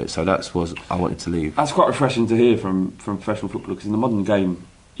part of it. So I wanted to leave. That's quite refreshing to hear from professional football, because in the modern game,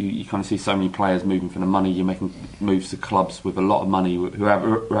 you kind of see so many players moving for the money. You're making moves to clubs with a lot of money who have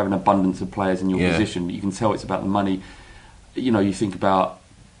an abundance of players in your position. You can tell it's about the money. You think about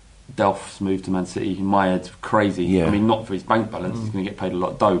Delph's move to Man City, in my head's crazy. Yeah. I mean, not for his bank balance, he's going to get paid a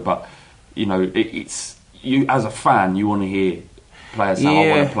lot of dough, but it's you as a fan, you want to hear players say,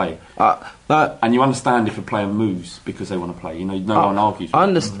 I want to play. And you understand if a player moves because they want to play. No one argues. I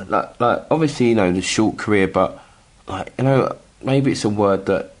understand, like obviously, the short career, but maybe it's a word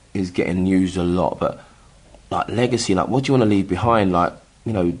that is getting used a lot, but legacy, what do you want to leave behind?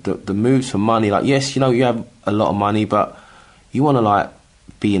 The moves for money, yes, you have a lot of money, but you want to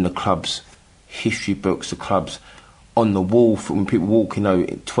be in the club's history books, the club's on the wall for when people walk,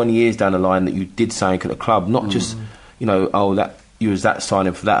 20 years down the line that you did something at the club, not just, that you was that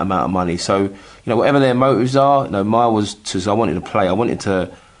signing for that amount of money. So, whatever their motives are, mine was I wanted to play. I wanted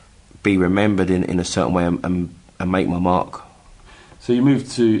to be remembered in a certain way and make my mark. So you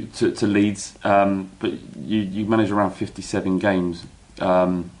moved to Leeds, but you managed around 57 games.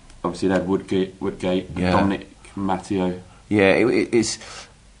 Obviously, they had Woodgate, Dominic, Matteo. Yeah, it's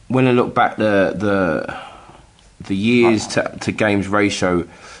when I look back, the years to games ratio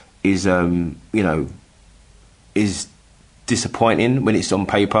is is disappointing when it's on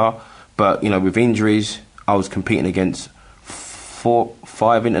paper. But with injuries, I was competing against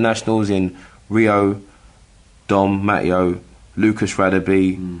 5 internationals in Rio, Dom, Matteo, Lucas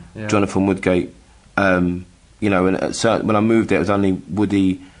Radaby, Jonathan Woodgate. And when I moved there, it was only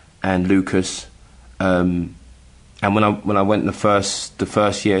Woody and Lucas. And when I went the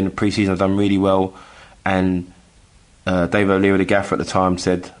first year in the pre-season, I've done really well. And Dave O'Leary, the gaffer at the time,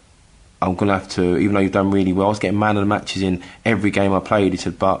 said, I'm going to have to, even though you've done really well, I was getting man of the matches in every game I played. He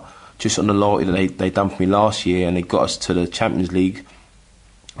said, but just on the loyalty that they done for me last year and they got us to the Champions League,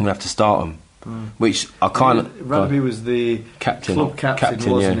 I'm going to have to start them. Which I kind of... Rugby was the club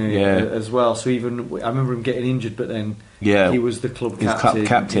captain, wasn't he? Yeah. As well. So even I remember him getting injured, but then he was the club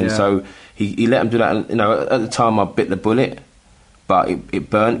captain. So he let him do that. And, at the time I bit the bullet, but it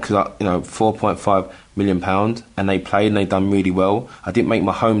burnt because £4.5 million, and they played and they done really well. I didn't make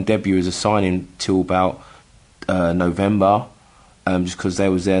my home debut as a signing till about November, just because they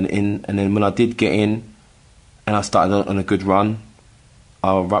was there and then when I did get in, and I started on a good run,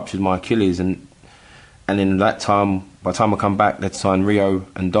 I ruptured my Achilles, and in that time, by the time I come back, they'd signed Rio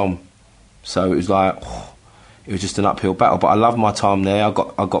and Dom. So it was it was just an uphill battle. But I loved my time there. I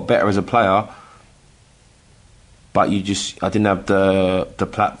got better as a player, but I didn't have the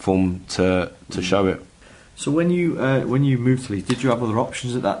platform to show it. So when you moved to Leeds, did you have other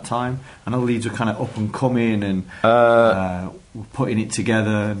options at that time? I know Leeds were kind of up and coming and were putting it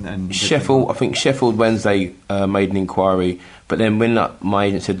together. And Sheffield, I think Sheffield Wednesday made an inquiry, but then when my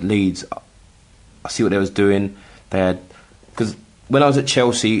agent said Leeds, I see what they was doing. They had, because when I was at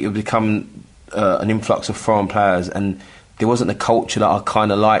Chelsea, it would become an influx of foreign players, and there wasn't the culture that I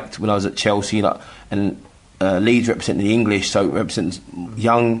kind of liked when I was at Chelsea. And Leeds represented the English, so it represents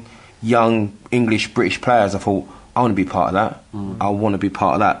young English British players. I thought, I want to be part of that. I want to be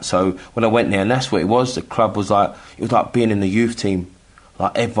part of that. So when I went there, and that's what it was. The club was like, it was like being in the youth team.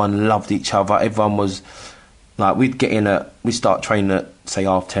 Like everyone loved each other. Everyone was like, we'd start training at say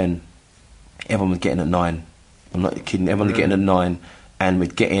 10:30. Everyone was getting at 9. I'm not kidding. Everyone was getting at 9, and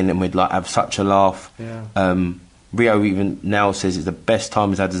we'd get in and we'd like have such a laugh. Yeah. Rio even now says it's the best time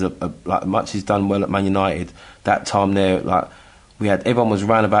he's had as like much he's done well at Man United. That time there, like everyone was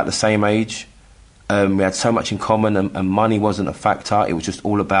around about the same age. We had so much in common, and money wasn't a factor. It was just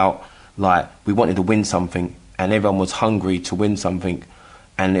all about like we wanted to win something, and everyone was hungry to win something.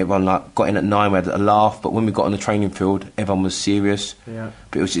 And everyone like got in at 9, we had a laugh. But when we got on the training field, everyone was serious. Yeah.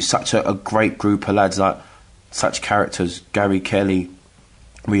 But it was just such a great group of lads, like such characters: Gary Kelly,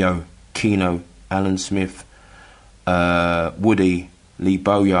 Rio, Keano, Alan Smith, Woody, Lee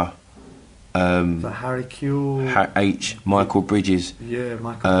Bowyer, Harry Kewell, Michael Bridges,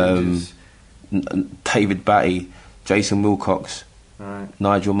 Michael Bridges, David Batty, Jason Wilcox, right.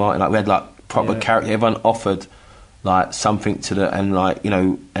 Nigel Martin. Like we had like proper character. Everyone offered like something to and like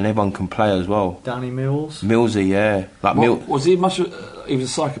and everyone can play as well. Danny Millsy, yeah. Like was he much? He was a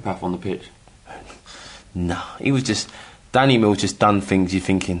psychopath on the pitch. No, he was just. Danny Mills just done things you're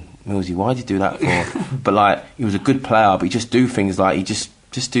thinking, Millsy, why'd you do that for? But like he was a good player, but he just do things like he just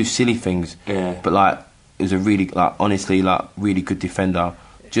do silly things. Yeah. But like he was a really honestly really good defender.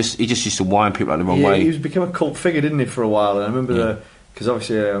 He just used to wind people the wrong way. He became a cult figure, didn't he, for a while? And I remember because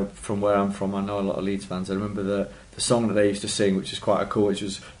obviously from where I'm from, I know a lot of Leeds fans. I remember the song that they used to sing, which is quite cool, which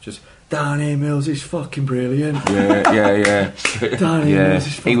was just Danny Mills is fucking brilliant. Yeah. Danny Mills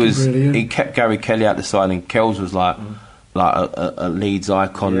is fucking brilliant. He kept Gary Kelly out the side, and Kells was like a Leeds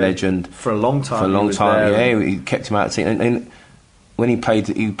icon legend for a long time. He kept him out of the team. And when he played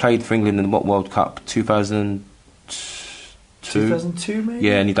for England in the World Cup 2002. 2002, maybe.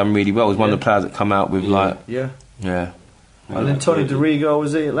 Yeah, and he done really well. He was one of the players that come out with Yeah. And then Tony DeRigo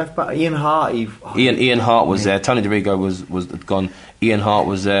was it left back. Ian Hart. Ian Hart was there. Tony DeRigo was gone. Ian Hart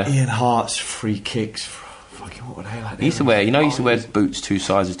was there. Ian Hart's free kicks. Fucking what were they like? He used to wear boots 2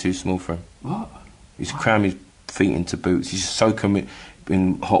 sizes too small for him. What? He used to cram his feet into boots. He used to soak them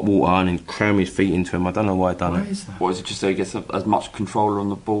in hot water and then cram his feet into him. I don't know why he done it. Is that? What is it? Just so he gets as much control on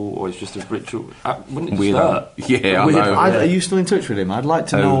the ball, or it's just a ritual? Wouldn't it Weird. hurt? Yeah, I know. Are you still in touch with him? I'd like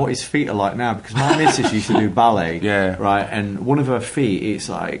to know what his feet are like now, because my missus used to do ballet. Yeah. Right, and one of her feet, it's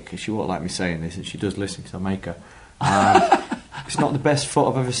like, she won't like me saying this, and she does listen because I make her. It's not the best foot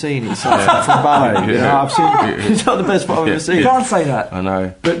I've ever seen. It's from ballet. I've seen. It's not the best foot I've ever seen. You can't say that. I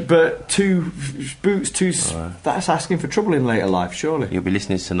know. But 2 boots, that's asking for trouble in later life, surely. You'll be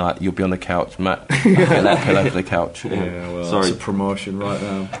listening tonight. You'll be on the couch, Matt. Get that pillow for the couch. Yeah, well, sorry. That's a promotion right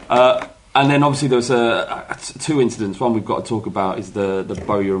now. And then obviously there was 2 incidents. One we've got to talk about is the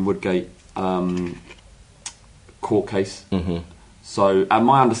Bowyer and Woodgate court case. Mm-hmm. So, and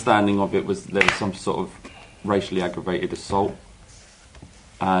my understanding of it was there was some sort of racially aggravated assault,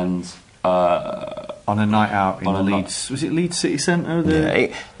 and on a night out in Leeds. Was it Leeds City Centre?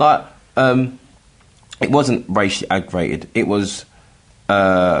 It wasn't racially aggravated. It was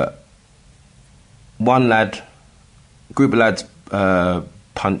group of lads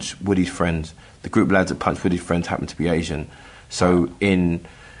punched Woody's friends. The group of lads that punched Woody's friends happened to be Asian. So in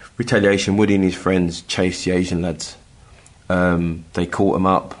retaliation, Woody and his friends chased the Asian lads. They caught him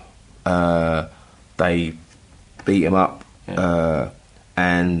up. They beat him up.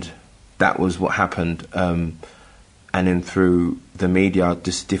 And that was what happened. And then through the media,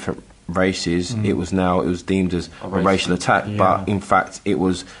 just different races, it was deemed as a racial attack. Yeah. But in fact, it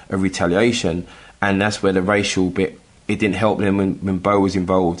was a retaliation. And that's where the racial bit, it didn't help them when Bo was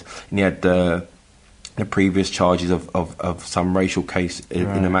involved. And he had the previous charges of some racial case in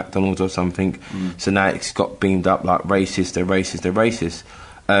a McDonald's or something. So now it's got beamed up like racist, they're racist.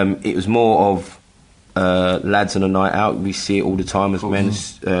 It was more of lads on a night out. We see it all the time as men.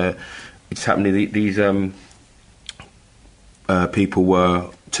 It's happening. These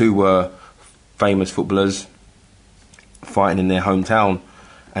people two were famous footballers fighting in their hometown,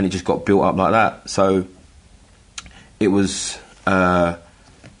 and it just got built up like that. So it was a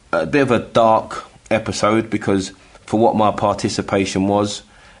bit of a dark episode, because for what my participation was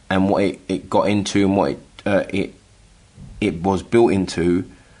and what it got into and what it it was built into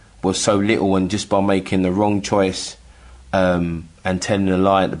was so little, and just by making the wrong choice and telling a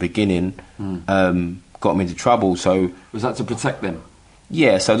lie at the beginning got me into trouble. So was that to protect them?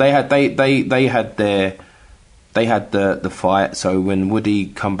 Yeah. So they had the fight. So when Woody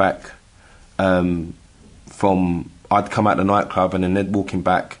come back I'd come out the nightclub and then they'd walking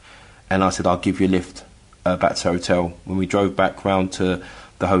back, and I said, I'll give you a lift back to the hotel. When we drove back round to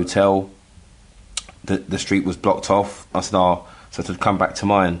the hotel, the street was blocked off. I said, so to come back to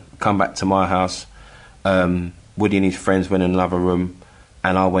my house. Woody and his friends went in another room,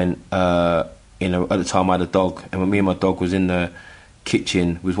 and I went, at the time I had a dog, and when me and my dog was in the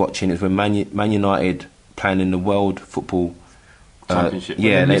kitchen, was watching, it was when Man United playing in the World Football Championship.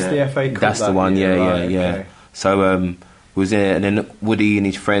 They missed the FA Cup. That's the one, year, yeah. Okay. So we was there, and then Woody and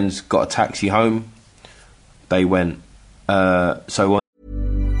his friends got a taxi home. They went.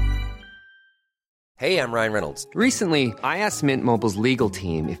 Hey, I'm Ryan Reynolds. Recently, I asked Mint Mobile's legal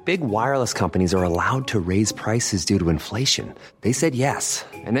team if big wireless companies are allowed to raise prices due to inflation. They said yes.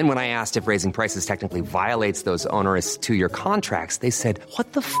 And then when I asked if raising prices technically violates those onerous 2-year contracts, they said,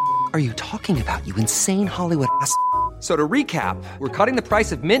 "What the f*** are you talking about, you insane Hollywood ass?" So to recap, we're cutting the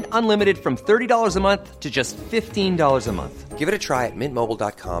price of Mint Unlimited from $30 a month to just $15 a month. Give it a try at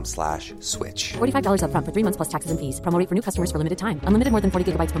mintmobile.com/switch. $45 up front for 3 months plus taxes and fees. Promo rate for new customers for limited time. Unlimited more than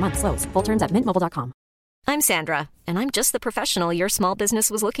 40 gigabytes per month. Slows full terms at mintmobile.com. I'm Sandra, and I'm just the professional your small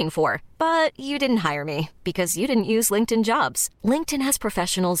business was looking for. But you didn't hire me because you didn't use LinkedIn Jobs. LinkedIn has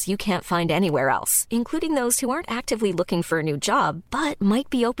professionals you can't find anywhere else, including those who aren't actively looking for a new job, but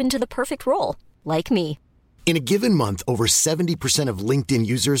might be open to the perfect role, like me. In a given month, over 70% of LinkedIn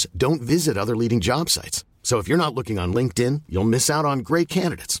users don't visit other leading job sites. So if you're not looking on LinkedIn, you'll miss out on great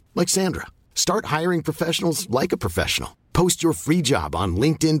candidates like Sandra. Start hiring professionals like a professional. Post your free job on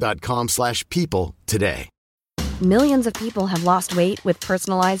linkedin.com/people today. Millions of people have lost weight with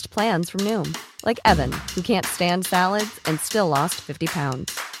personalized plans from Noom. Like Evan, who can't stand salads and still lost 50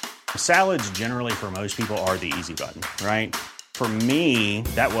 pounds. Salads generally for most people are the easy button, right? For me,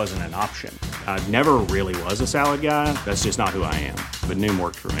 that wasn't an option. I never really was a salad guy. That's just not who I am. But Noom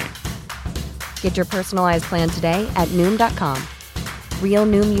worked for me. Get your personalized plan today at Noom.com. Real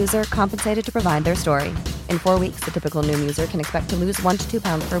Noom user compensated to provide their story. In 4 weeks, the typical Noom user can expect to lose 1 to 2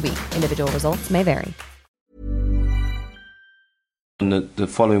 pounds per week. Individual results may vary. And the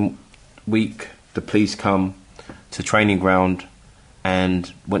following week, the police come to training ground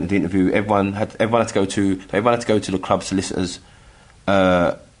and went to the interview. Everyone had to go to the club solicitors.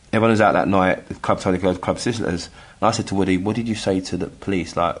 Everyone was out that night. The club told me to go to club solicitors. And I said to Woody, "What did you say to the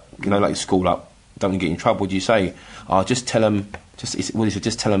police? Like, like school up, don't get in trouble. What did you say?" Just tell them. Woody said,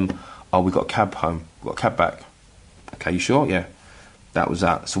 "Just tell them. We got a cab home. We got a cab back." Okay, you sure? Yeah. That was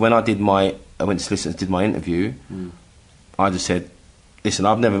that. So when I went to solicitors, did my interview. I just said, "Listen,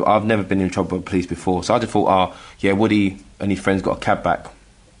 I've never been in trouble with the police before." So I just thought, Woody and his friends got a cab back.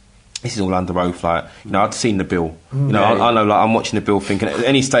 This is all under oath, I'd seen the bill. I know, I'm watching the bill thinking, at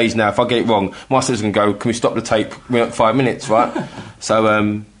any stage now, if I get it wrong, my sister's going to go, "Can we stop the tape? We're at 5 minutes," right? So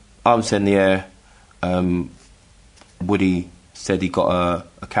I'm saying the air. Woody said he got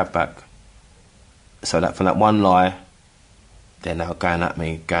a cab back. So that from that one lie, they're now going at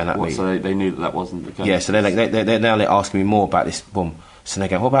me. So they knew that wasn't the case? Yeah, so they're asking me more about this. Boom. So they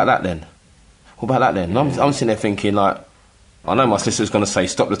go, what about that then? And I'm sitting there thinking, I know my sister's going to say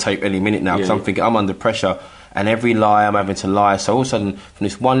stop the tape any minute now, because I'm thinking I'm under pressure, and every lie I'm having to lie. So all of a sudden, from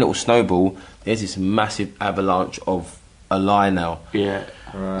this one little snowball, there's this massive avalanche of a lie now. Yeah.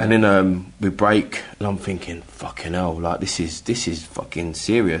 Right. And then we break, and I'm thinking, fucking hell, this is fucking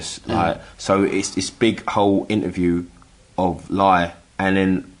serious. So it's this big whole interview of lie, and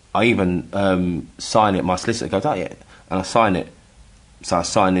then I even sign it. My solicitor goes, "Oh yeah," and I sign it. So I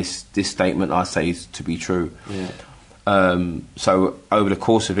sign this statement I say is to be true. Yeah. So over the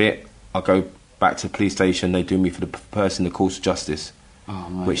course of it, I go back to the police station. They do me for the person, the course of justice. Oh,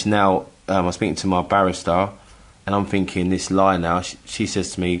 mate. Which now I'm speaking to my barrister, and I'm thinking this lie now. She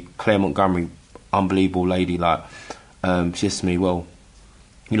says to me, Claire Montgomery, unbelievable lady. She says to me, "Well,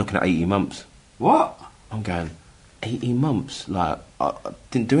 you're looking at 18 months." What? I'm going, 18 months? I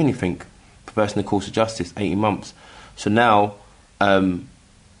didn't do anything. Person, the course of justice, 18 months. So now, my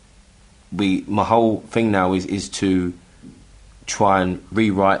whole thing now is to try and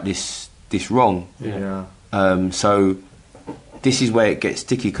rewrite this wrong. Yeah. So this is where it gets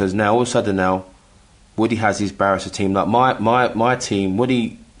sticky, because now all of a sudden Woody has his barrister team. My team,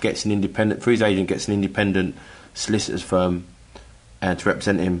 Woody gets an independent, through his agent, gets an independent solicitors firm, and to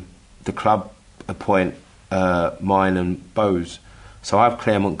represent him, the club appoint mine and Bose. So I have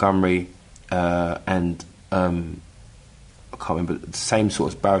Claire Montgomery and I can't remember the same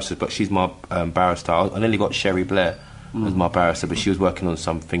sort of barrister, but she's my barrister. I nearly got Sherry Blair as my barrister, but she was working on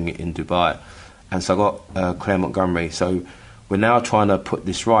something in Dubai, and so I got Claire Montgomery. So we're now trying to put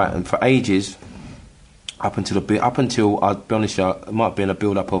this right, and for ages, up until I'll be honest, it might have been a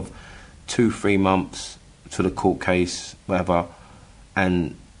build-up of 2-3 months to the court case, whatever,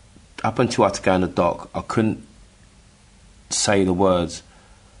 and up until I had to go in the dock, I couldn't say the words,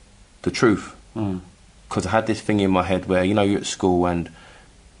 the truth, because I had this thing in my head where, you know, you're at school and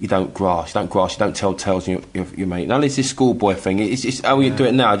you don't grass, you don't tell tales to your mate. Now it's this schoolboy thing. It's how you do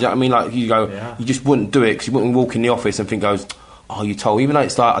it now. Do you know what I mean? Like, you go, you just wouldn't do it because you wouldn't walk in the office and think goes, oh, you told, even though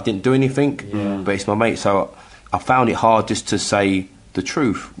it's like I didn't do anything, but it's my mate. So I found it hard just to say the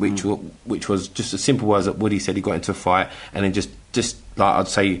truth, which was just as simple as that Woody said he got into a fight, and then just like I'd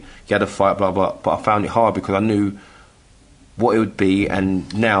say he had a fight, blah blah. But I found it hard because I knew what it would be,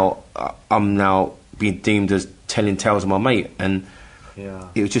 and now I'm now being deemed as telling tales of my mate, and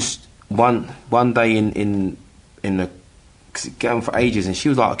it was just one day in the going for ages, and she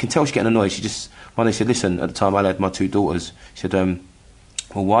was like, I can tell she's getting annoyed. She just one day said, listen, at the time I had my 2 daughters, she said,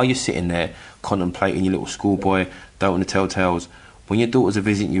 well, while you're sitting there contemplating your little schoolboy, don't want to tell tales, when your daughters are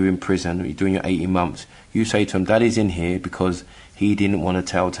visiting you in prison, or you're doing your 18 months, you say to them, Daddy's in here because he didn't want to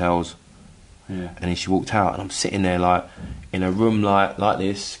tell tales. And then she walked out, and I'm sitting there like in a room like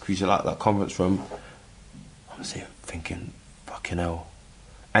this, because you like that conference room. I'm sitting thinking, fucking hell.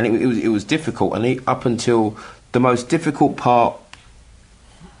 And it was difficult, and up until the most difficult part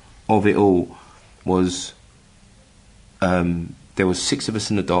of it all was there was 6 of us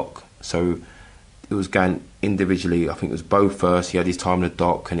in the dock, so it was going individually. I think it was Bo first. He had his time in the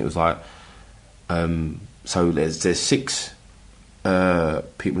dock, and it was like so there's 6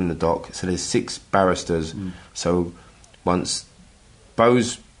 people in the dock, so there's 6 barristers. So once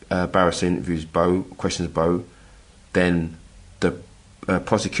Bo's barrister interviews Bo, questions Bo, then the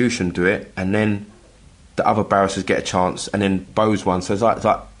prosecution do it, and then the other barristers get a chance, and then Bo's one. So it's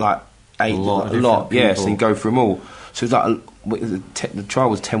like 8, a lot, yeah. So you go through them all. So it's like the trial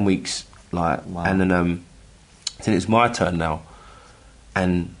was 10 weeks, like, and then it was my turn now,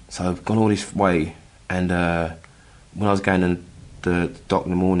 and so I've gone all this way, and when I was going in the dock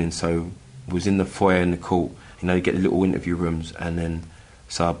in the morning, so I was in the foyer in the court, you know, you get the little interview rooms, and then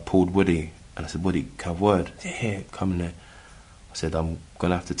so I pulled Woody, and I said, Woody, can I have a word? Yeah, come in there. I said, I'm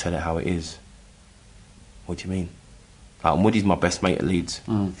gonna have to tell it how it is. What do you mean? Like, Woody's my best mate at Leeds.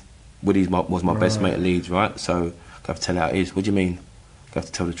 Woody was my best mate at Leeds, right? So I have to tell it how it is. What do you mean? I have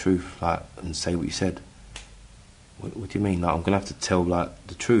to tell the truth, like, and say what you said. What do you mean? Like, I'm gonna have to tell, like,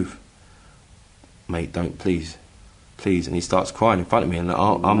 the truth. Mate, don't, please. And he starts crying in front of me, and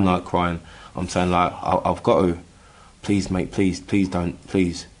I'm like crying. I'm saying, like, I've got to. Please, mate, please don't,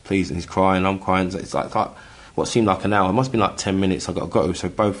 please. And he's crying, I'm crying. It's like what seemed like an hour. It must have been like 10 minutes. I've got to. So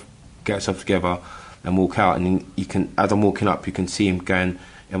both get ourselves together and walk out, and then you can, as I'm walking up, you can see him going,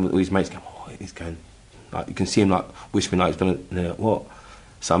 and all his mates going, oh, he's going. Like, you can see him like whispering, like he's gonna, what?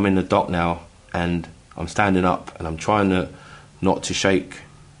 So I'm in the dock now, and I'm standing up, and I'm trying not to shake.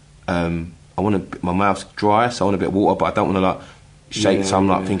 I want my mouth's dry, so I want a bit of water, but I don't want to like shake. So I'm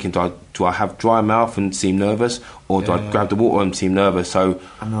like thinking, do I have dry mouth and seem nervous, or do I grab the water and seem nervous? So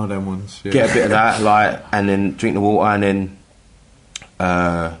I know them ones. Yeah. Get a bit of that, like, and then drink the water, and then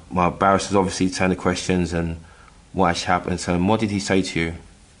my barrister's obviously saying the questions and what actually happened. So what did he say to you?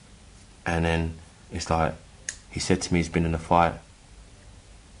 And then it's like, he said to me he's been in a fight.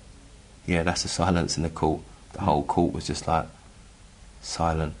 Yeah, that's the silence in the court. The whole court was just like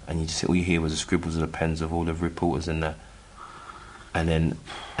silent, and you just all you hear was the scribbles of the pens of all the reporters in there. And then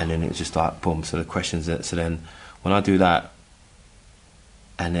it was just like boom. So the questions. So then when I do that,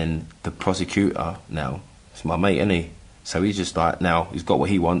 and then the prosecutor now, it's my mate, isn't he? So he's just like, now he's got what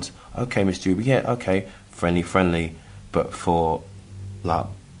he wants. Okay, Mr. Juby, yeah, okay, friendly. But for like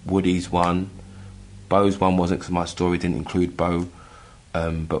Woody's one, Bo's one wasn't, because my story didn't include Bo.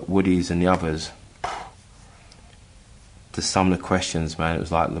 But Woody's and the others, to some of the questions, man, it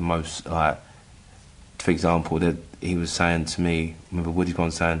was like the most, like, for example, that he was saying to me, remember Woody's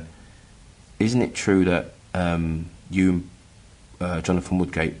one saying, isn't it true that you and Jonathan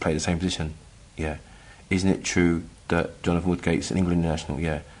Woodgate play the same position? Yeah. Isn't it true that Jonathan Woodgate's an England international?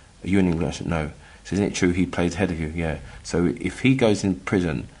 Yeah. Are you an England international? No. So isn't it true he plays ahead of you? Yeah. So if he goes in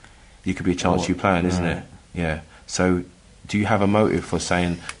prison, you could be a chance you playing, isn't it? Yeah. So do you have a motive for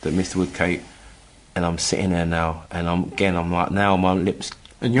saying that Mr. Woodgate, and I'm sitting there now, and I'm like, now my lips...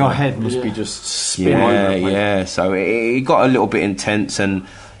 And your head must be just spinning. Yeah. So it got a little bit intense, and,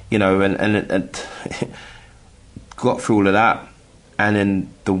 you know, and got through all of that, and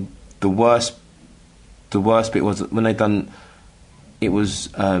then the worst the worst bit was when they done. It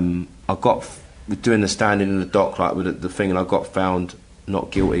was I got doing the standing in the dock like with the thing, and I got found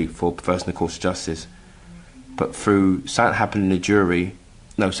not guilty for perverting the course of justice. But through something happened in the jury,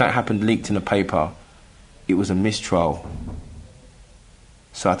 something happened leaked in the paper. It was a mistrial,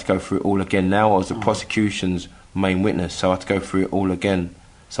 so I had to go through it all again. Now I was the prosecution's main witness, so I had to go through it all again.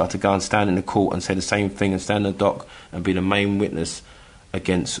 So I had to go and stand in the court and say the same thing and stand in the dock and be the main witness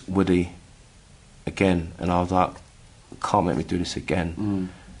against Woody again. And I was like, can't make me do this again.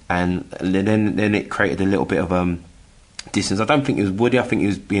 And then it created a little bit of distance. I don't think it was Woody. I think he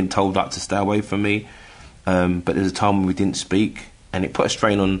was being told like to stay away from me. But there was a time when we didn't speak, and it put a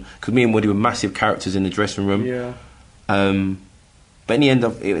strain on, because me and Woody were massive characters in the dressing room. Yeah. But in the end,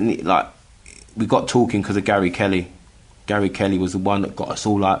 we got talking because of Gary Kelly. Gary Kelly was the one that got us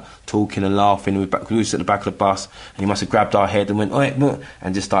all like talking and laughing. We were at the back of the bus, and he must have grabbed our head and went, "Oh,"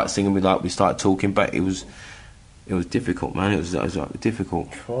 and just started singing. We started talking, but it was difficult, man. It was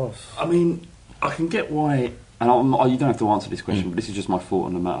difficult. Of course. I mean, I can get why. And you don't have to answer this question, but this is just my thought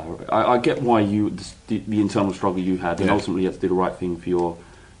on the matter. I get why the internal struggle you had, and ultimately you had to do the right thing for your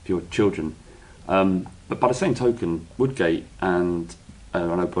children. But by the same token, Woodgate and I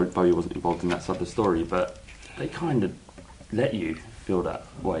know Bowie wasn't involved in that side of the story, but they kind of let you feel that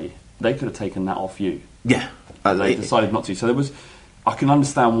way. They could have taken that off you. Yeah, they decided not to. So there was. I can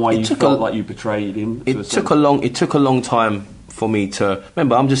understand why you felt like you betrayed him. It took a long time for me to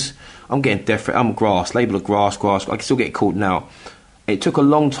remember. I'm getting death threat. I'm grass, label of grass. I can still get called now. It took a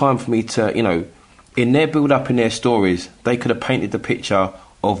long time for me to, in their build-up, in their stories, they could have painted the picture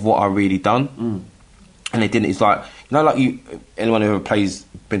of what I really done, and they didn't. It's like, anyone who ever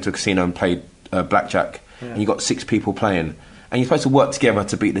been to a casino and played blackjack, and you got 6 people playing, and you're supposed to work together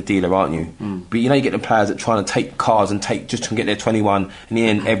to beat the dealer, aren't you? But you get the players that trying to take cards and just to get their 21, and in the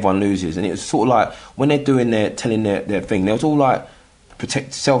end, everyone loses. And it was sort of like, when they're telling their thing, they was all like,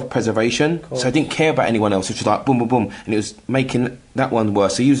 protect self-preservation, so I didn't care about anyone else. It was like boom, boom, boom, and it was making that one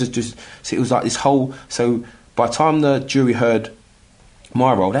worse. So it was like this whole. So by the time the jury heard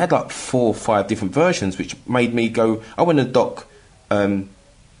my role, they had like 4 or 5 different versions, which made me go. I went to dock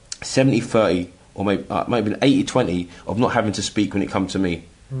 70-30 or maybe 80-20 of not having to speak when it come to me,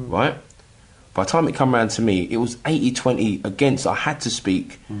 right? By the time it come around to me, it was 80-20 against. I had to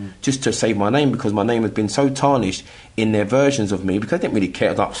speak just to save my name, because my name had been so tarnished in their versions of me, because I didn't really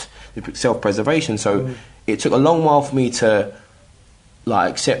care about self-preservation. So it took a long while for me to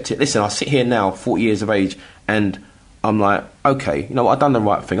accept it. Listen, I sit here now, 40 years of age, and I'm like, okay, I've done the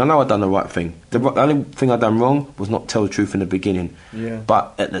right thing. I know I've done the right thing. The only thing I've done wrong was not tell the truth in the beginning. Yeah.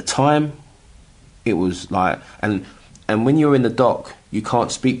 But at the time, it was like, and when you're in the dock, you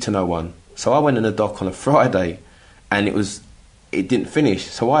can't speak to no one. So I went in the dock on a Friday, and it didn't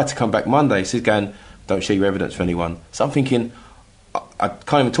finish. So I had to come back Monday. So he's going, don't share your evidence for anyone. So I'm thinking, I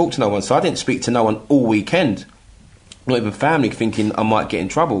can't even talk to no one. So I didn't speak to no one all weekend, not even family, thinking I might get in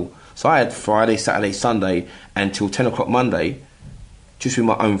trouble. So I had Friday, Saturday, Sunday, until 10 o'clock Monday, just with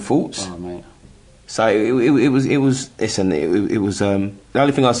my own thoughts. Oh, mate. So it was. Listen, it was. The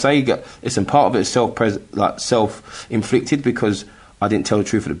only thing I say, listen, part of it is self-inflicted, because I didn't tell the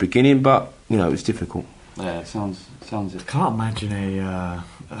truth at the beginning, but it was difficult. Yeah, it sounds. I can't imagine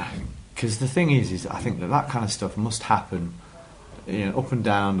because the thing is I think that kind of stuff must happen, up and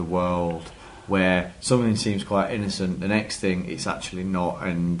down the world, where something seems quite innocent, the next thing it's actually not,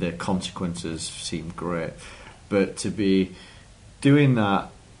 and the consequences seem great. But to be doing that,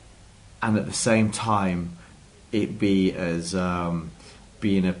 and at the same time, it be as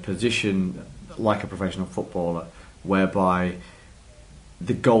be in a position like a professional footballer, whereby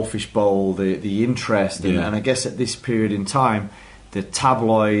the Goldfish Bowl, the interest, and I guess at this period in time, the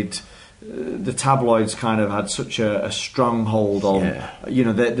tabloids kind of had such a stronghold on,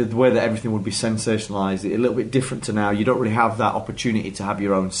 the way that everything would be sensationalised. A little bit different to now. You don't really have that opportunity to have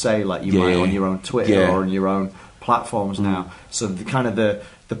your own say, like you might on your own Twitter or on your own platforms now. So the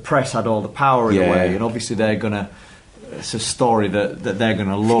press had all the power in a way, and obviously they're gonna. It's a story that they're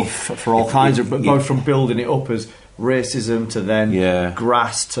gonna love for all kinds of, but both from building it up as racism to then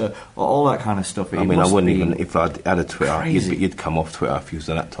grass to all that kind of stuff. I wouldn't even, if I had a Twitter, you'd come off Twitter if you was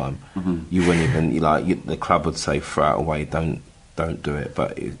at that time. You wouldn't even, the club would say throw it away, don't do it.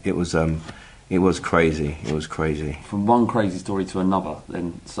 But it was crazy. It was crazy. From one crazy story to another.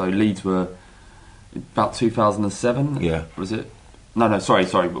 Then so Leeds were about 2007. Yeah, was it? No, sorry.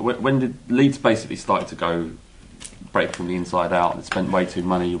 But when did Leeds basically started to go? Break from the inside out and spent way too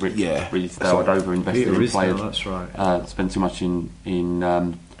money. Really had over-invested in players. That's right. Spent too much in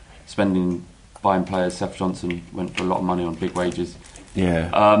spending, buying players. Seth Johnson went for a lot of money on big wages.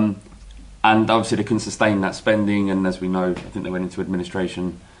 Yeah. and obviously they couldn't sustain that spending, and as we know, I think they went into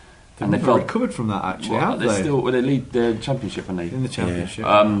administration. And they felt recovered from that actually. Well, they still they lead the championship, aren't they? In the championship.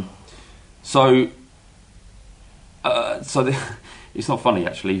 It's not funny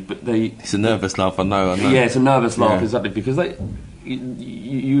actually, but it's a nervous laugh. I know. Yeah, it's a nervous laugh exactly because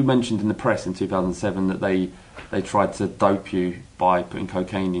you mentioned in the press in 2007 that they tried to dope you by putting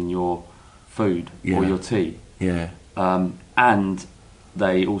cocaine in your food or your tea. Yeah. And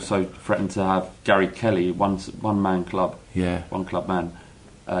they also threatened to have Gary Kelly, one man club. Yeah. One club man.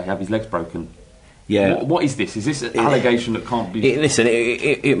 Have his legs broken. Yeah. What is this? Is this an allegation that can't be? Listen,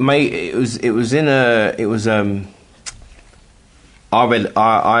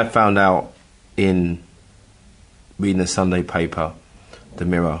 I found out in reading the Sunday paper, the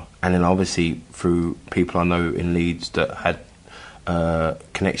Mirror, and then obviously through people I know in Leeds that had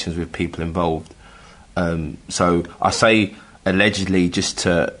connections with people involved. So I say allegedly just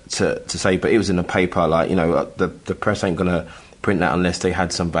to say, but it was in the paper. Like, you know, the press ain't gonna print that unless they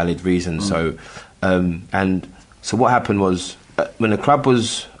had some valid reason. So and so what happened was when the club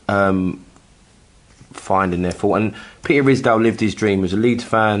was finding their fault, and Peter Ridsdale lived his dream. He was a Leeds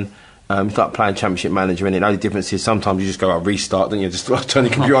fan. He started playing Championship Manager, and the only difference is sometimes you just go restart, don't you? Just turn the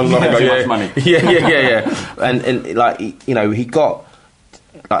computer on and go, too much money. Yeah. And like, you know, he got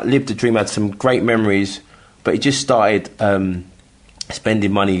lived the dream, had some great memories, but he just started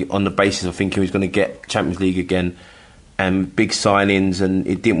spending money on the basis of thinking he was going to get Champions League again and big signings, and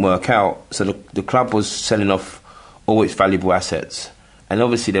it didn't work out. So the club was selling off all its valuable assets, and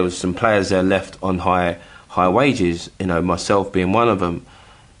obviously there was some players there left on high wages. You know, myself being one of them,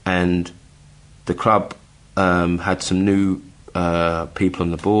 and the club had some new people on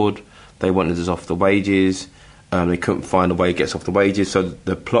the board. They wanted us off the wages. They couldn't find a way to get us off the wages. So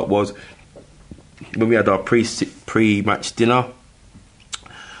the plot was, when we had our pre-match dinner,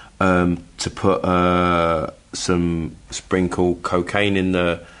 to put some sprinkle cocaine in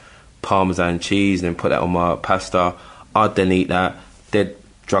the Parmesan cheese and then put that on my pasta. I'd then eat that. They'd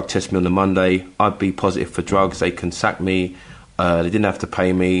drug test me on the Monday. I'd be positive for drugs. They can sack me. They didn't have to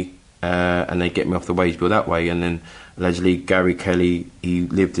pay me, and they get me off the wage bill that way. And then allegedly Gary Kelly, he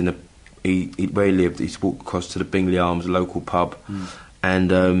lived in where he lived, he's walked across to the Bingley Arms, a local pub,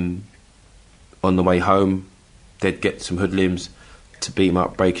 and on the way home, they'd get some hoodlums to beat him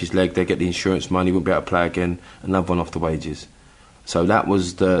up, break his leg. They'd get the insurance money, wouldn't be able to play again, another one off the wages. So that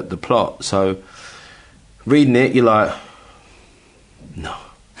was the plot. So reading it, you're like, no.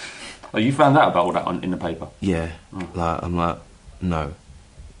 Oh, you found out about all that in the paper? Yeah. I'm like, no.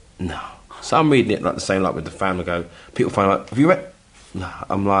 So I'm reading it like the same, like with the family. Go, people find out, have you read? No.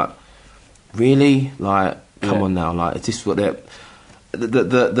 I'm like, really? Like, come on now. Like, is this what they're?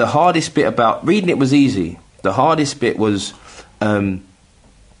 The hardest bit about reading it was easy. The hardest bit was, I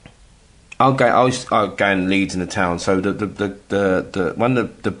was going Leeds in the town. So the one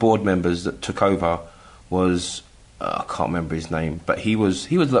of the board members that took over was. I can't remember his name, but he was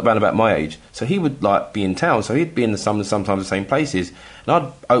around about my age, so he would like be in town, so he'd be in sometimes the same places, and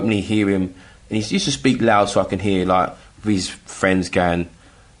I'd openly hear him, and he used to speak loud so I can hear, like, with his friends going,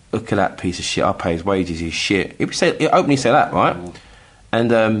 look at that piece of shit, I pay his wages, he's shit. He'd openly say that, right?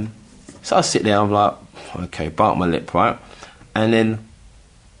 And so I sit there, I'm like, okay, bite my lip, right? And then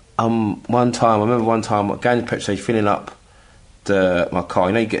I remember one time going to the petrol station, filling up my car.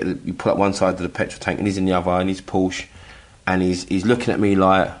 You know, you pull up one side of the petrol tank and he's in the other, and he's Porsche, and he's looking at me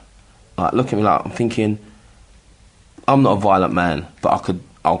like I'm thinking, I'm not a violent man, but I could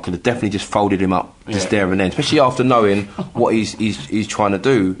have definitely just folded him up just there and then, especially after knowing what he's trying to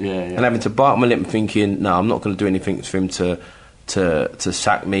do, and having to bite my lip and thinking, no, I'm not going to do anything for him to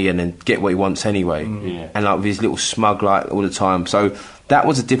sack me and then get what he wants anyway. And like with his little smug like all the time. So that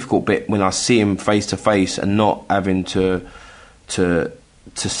was a difficult bit when I see him face to face and not having to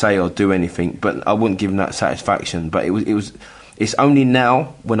say or do anything, but I wouldn't give him that satisfaction. But it's only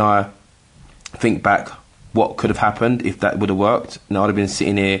now when I think back what could have happened if that would have worked. Now I'd have been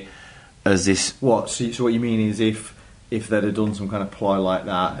sitting here as this. What? So what you mean is if they'd have done some kind of ploy like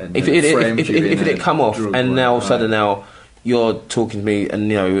that, and if it had come off, and now all of a sudden now you're talking to me, and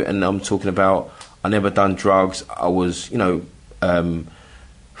you know, and I'm talking about I never done drugs. I was, you know.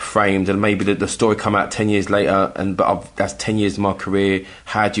 Framed, and maybe the story come out 10 years later, but that's 10 years of my career.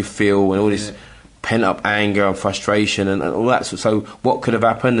 How do you feel? And all this pent up anger and frustration and all that. So what could have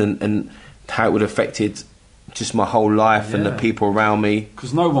happened, and how it would have affected just my whole life and the people around me.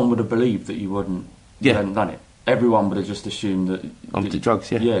 Because no one would have believed that you hadn't done it. Everyone would have just assumed that I'm doing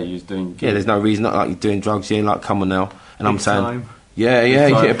drugs. Yeah, you was doing. Yeah, there's no reason. Not like you're doing drugs. Yeah, like come on now. And I'm saying,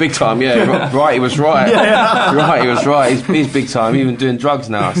 Yeah, big time. Yeah, right. He was right. Right, he was right. He's big time. Even doing drugs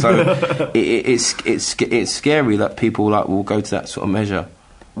now. So it's scary that people will go to that sort of measure.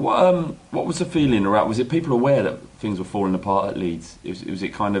 What was the feeling around? Was it people aware that things were falling apart at Leeds? Was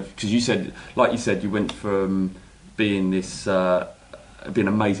it kind of, because you said, you went from being this being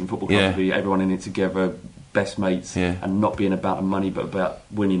an amazing football club, to be everyone in it together, best mates, and not being about the money but about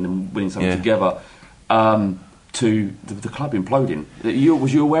winning something together. To the club imploding.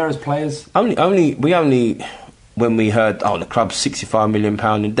 Was you aware as players? Only when we heard the club's £65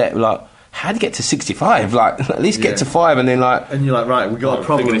 million in debt, we're like, how'd you get to 65? Like, at least get to 5, and then and you're like, right, we got a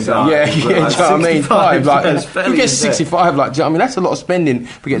problem. Do you know what I mean? 5, you get 65. Like, do you know what I mean? That's a lot of spending.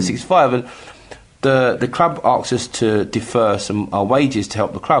 We get 65, and the club asked us to defer our wages to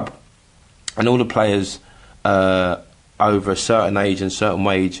help the club, and all the players over a certain age and certain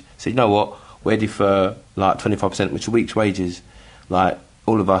wage said, you know what? We'll defer like 25%, which is a week's wages. Like,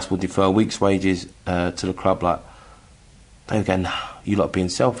 all of us will defer a week's wages to the club. Like, they were going, you lot being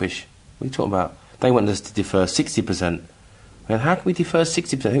selfish. What are you talking about? They want us to defer 60%. Well, how can we defer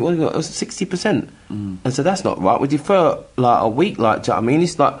 60%? It was 60%. And so that's not right. We defer like a week. Like, do you know what I mean?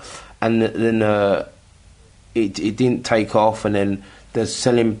 It's like, and then it didn't take off. And then they're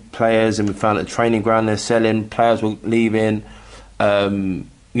selling players, and we found at the training ground they're selling. Players were leaving.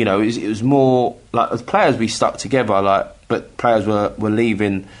 You know, it was more like, as players we stuck together, but players were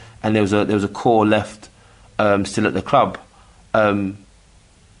leaving, and there was a core left still at the club.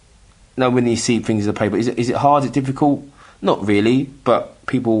 Now, when you see things in the paper, is it hard? Is it difficult? Not really, but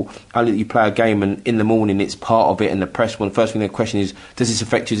people, you play a game, and in the morning it's part of it, and the press, the first thing they question is, does this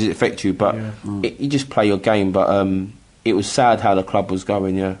affect you? Does it affect you? But you just play your game. But it was sad how the club was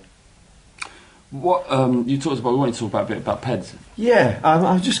going. Yeah. What you talked about? We want to talk about a bit about PEDs. Yeah, I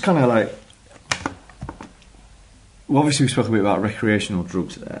was just kind of like. Well, obviously, we spoke a bit about recreational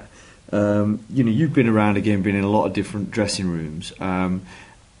drugs there. You've been around again, been in a lot of different dressing rooms.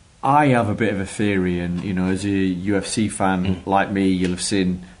 I have a bit of a theory, and as a UFC fan like me, you'll have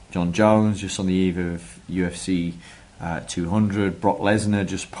seen John Jones just on the eve of UFC 200, Brock Lesnar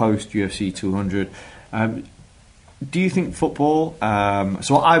just post UFC 200. Do you think football?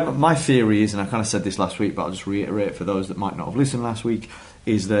 My theory is, and I kind of said this last week, but I'll just reiterate it for those that might not have listened last week,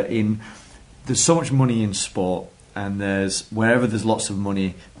 is that there's so much money in sport, and wherever there's lots of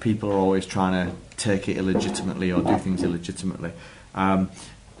money, people are always trying to take it illegitimately or do things illegitimately.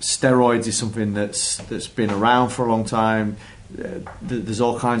 Steroids is something that's been around for a long time. There's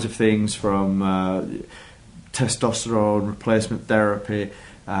all kinds of things from testosterone replacement therapy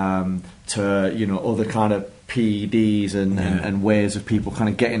to other kind of PEDs and ways of people kind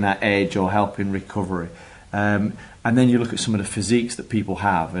of getting that edge or helping recovery. And then you look at some of the physiques that people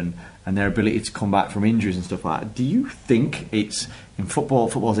have and their ability to come back from injuries and stuff like that. Do you think it's in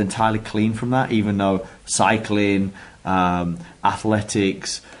football's entirely clean from that, even though cycling,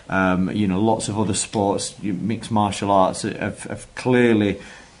 athletics, lots of other sports, mixed martial arts have clearly,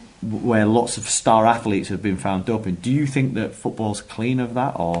 where lots of star athletes have been found doping. Do you think that football's clean of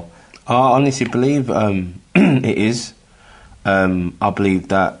that, or? I honestly believe it is. I believe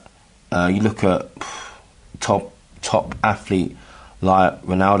that you look at top athlete like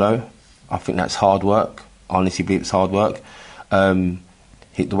Ronaldo. I think that's hard work. I honestly believe it's hard work. The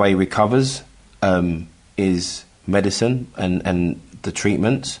way he recovers is medicine and the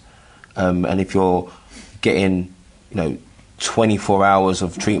treatments. And if you're getting 24 hours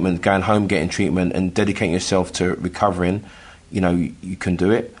of treatment, going home getting treatment and dedicating yourself to recovering, you can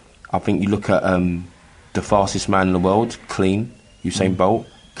do it. I think you look at the fastest man in the world, clean, Usain Bolt,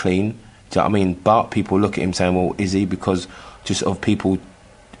 clean. Do you know what I mean? But people look at him saying, well, is he? Because just of people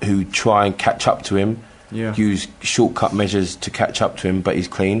who try and catch up to him, use shortcut measures to catch up to him, but he's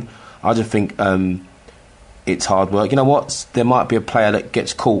clean. I just think it's hard work. You know what? There might be a player that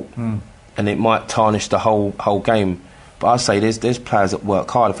gets caught and it might tarnish the whole game. But I say there's players that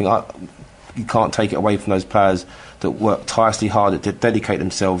work hard. I think you can't take it away from those players that work tirelessly hard, that dedicate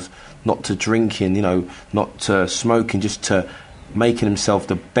themselves not to drinking, not to smoking, just to making themselves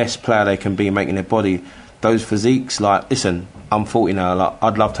the best player they can be, making their body. Those physiques, listen, I'm 40 now.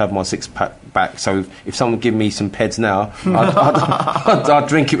 I'd love to have my six-pack back. So if someone give me some PEDs now, I'd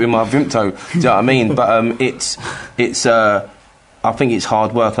drink it with my Vimto. Do you know what I mean? But it's. I think it's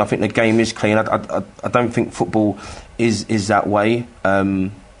hard work. And I think the game is clean. I don't think football is that way. I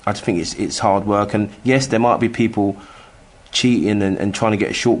just think it's hard work. And yes, there might be people cheating and trying to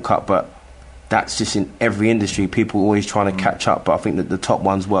get a shortcut, but that's just in every industry. People always trying to catch up, but I think that the top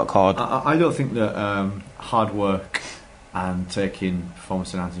ones work hard. I don't think that hard work and taking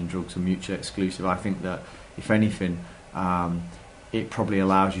performance enhancing drugs are mutually exclusive. I think that if anything, it probably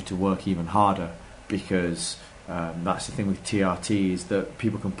allows you to work even harder, because that's the thing with TRT, is that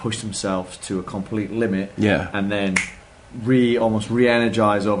people can push themselves to a complete limit, and then almost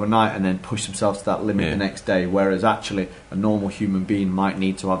re-energize overnight, and then push themselves to that limit the next day, whereas actually a normal human being might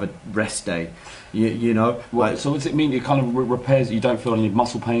need to have a rest day. You know, so does it mean it kind of repairs? You don't feel any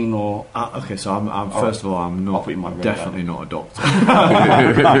muscle pain or? Okay, so I'm first of all, I'm definitely not a doctor,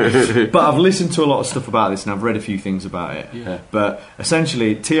 but I've listened to a lot of stuff about this and I've read a few things about it. Yeah. But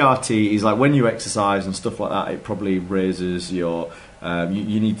essentially, TRT is like when you exercise and stuff like that, it probably raises your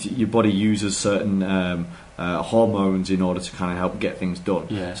your body uses certain hormones in order to kind of help get things done.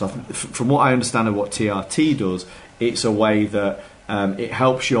 Yeah. So from what I understand of what TRT does, it's a way that it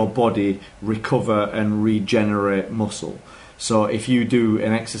helps your body recover and regenerate muscle. So if you do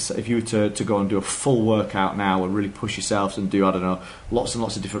an exercise, if you were to go and do a full workout now and really push yourself and do, I don't know, lots and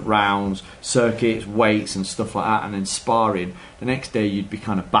lots of different rounds, circuits, weights and stuff like that, and then sparring, the next day you'd be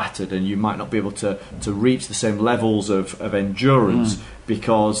kind of battered and you might not be able to reach the same levels of endurance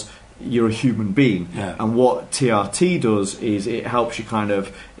because you're a human being. And what TRT does is it helps you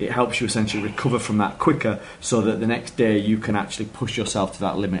essentially recover from that quicker, so that the next day you can actually push yourself to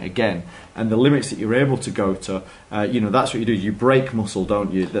that limit again. And the limits that you're able to go to, that's what you do. You break muscle,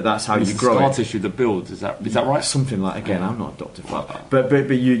 don't you? That's how you grow. Scar tissue that builds. Is that right? Something like, again, I'm not a doctor for that. But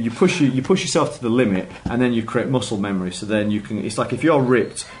you push yourself to the limit, and then you create muscle memory. So then you can. It's like if you're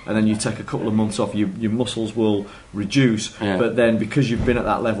ripped, and then you take a couple of months off, your muscles will reduce. But then because you've been at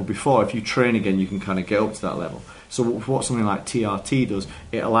that level before, if you train again, you can kind of get up to that level. So what something like TRT does,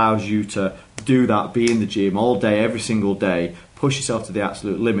 it allows you to do that, be in the gym all day, every single day, push yourself to the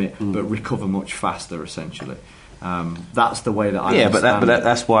absolute limit, but recover much faster, essentially. That's the way that I understand it.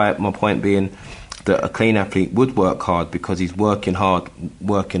 That's why my point being that a clean athlete would work hard, because he's working hard.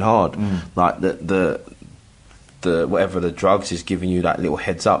 Like the whatever the drugs is giving you that little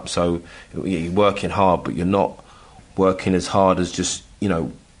heads up. So you're working hard, but you're not working as hard as just,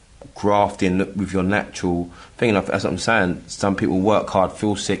 grafting with your natural thing. And that's what I'm saying. Some people work hard,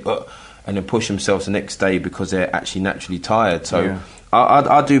 feel sick, and then push themselves the next day because they're actually naturally tired. So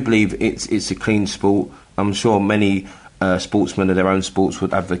I do believe it's a clean sport. I'm sure many sportsmen of their own sports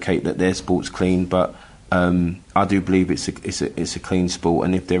would advocate that their sport's clean, but I do believe it's a clean sport.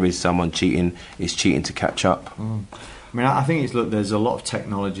 And if there is someone cheating, it's cheating to catch up. I mean, I think there's a lot of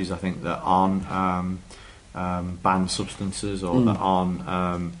technologies I think that aren't banned substances, or that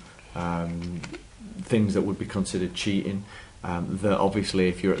aren't things that would be considered cheating. That obviously,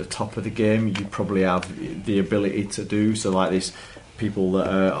 if you're at the top of the game, you probably have the ability to do. So, like this, people that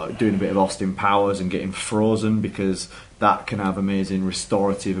are doing a bit of Austin Powers and getting frozen, because that can have amazing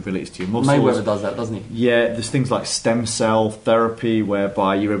restorative abilities to your muscles. Mayweather does that, doesn't he? Yeah, there's things like stem cell therapy,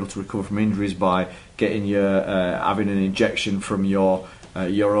 whereby you're able to recover from injuries by getting having an injection from your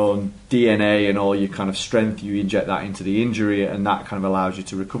own DNA and all your kind of strength. You inject that into the injury, and that kind of allows you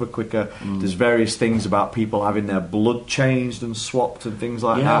to recover quicker. There's various things about people having their blood changed and swapped and things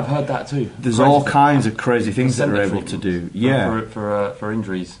like that. Yeah, I've heard that too. There's all kinds of crazy things that they're able to do. For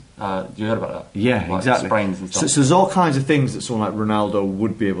injuries. You heard about that? Yeah, like exactly. Sprains and stuff. So there's all kinds of things that someone like Ronaldo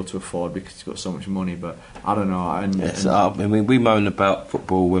would be able to afford because he's got so much money. But I don't know. We moan about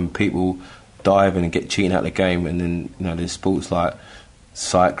football when people dive in and get cheating out of the game, and then there's sports like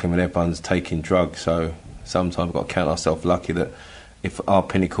cycling when everyone's taking drugs. So sometimes we've got to count ourselves lucky that if our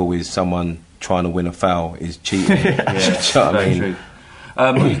pinnacle is someone trying to win a foul is cheating. True.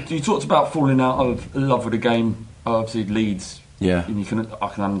 You talked about falling out of love with the game. Obviously Leeds. Yeah. And I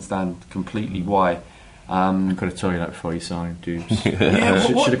can understand completely why. I could have told you that before you signed, Dubes.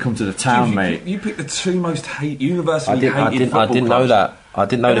 Should have come to the town, mate. You picked the two most universally hated football clubs. I didn't know that. I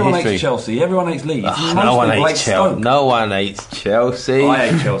didn't know the history. Everyone hates Chelsea. Everyone hates Leeds. No one hates Chelsea. No one hates Chelsea. I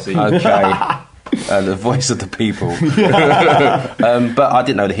hate Chelsea. Okay. The voice of the people. But I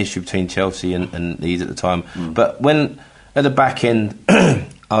didn't know the history between Chelsea and Leeds at the time. But when at the back end, I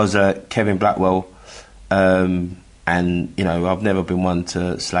was Kevin Blackwell, and I've never been one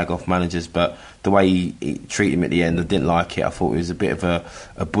to slag off managers, but the way he treated me at the end, I didn't like it. I thought he was a bit of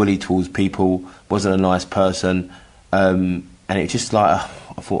a bully towards people, wasn't a nice person, and it's just like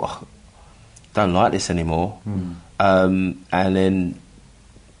I thought, I don't like this anymore. And then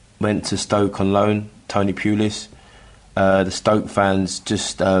went to Stoke on loan, Tony Pulis. The Stoke fans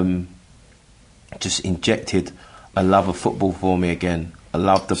just injected a love of football for me again. I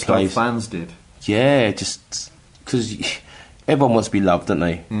loved the place. Stoke fans did? Yeah, just because everyone wants to be loved, don't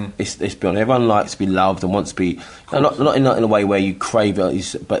they? It's beyond. Everyone likes to be loved and wants to be not in a way where you crave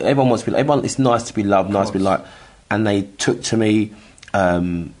it, but everyone wants to be. It's nice to be loved, nice to be liked. And they took to me.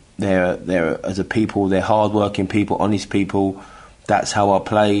 They're as a people. They're hard-working people, honest people. that's how I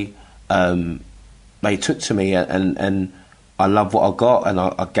play. They took to me, and I love what I got, and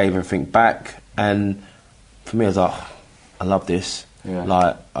I gave everything back. And for me, I was like, I love this. Yeah.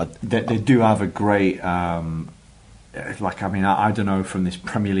 Like they do have a great. I don't know from this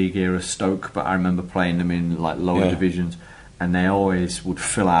Premier League era Stoke, but I remember playing them in like lower divisions, and they always would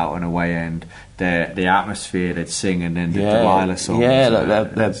fill out an away end. The atmosphere, they'd sing, and then the Delilah songs. Yeah,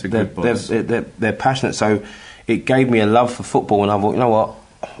 they're passionate. So it gave me a love for football, and I thought, you know what,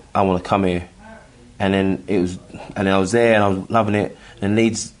 I want to come here. And then I was there, and I was loving it. And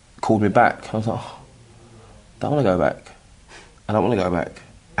Leeds called me back. I was like, I don't want to go back. I don't want to go back.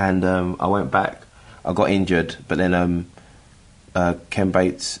 And I went back. I got injured, but then Ken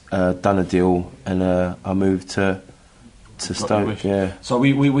Bates done a deal, and I moved to Stoke. Yeah. So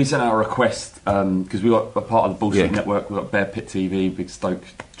we sent out a request because we got a part of the Bull Street Network. We got Bear Pit TV, big Stoke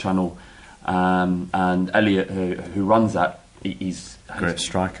channel, and Elliot, who runs that, he's great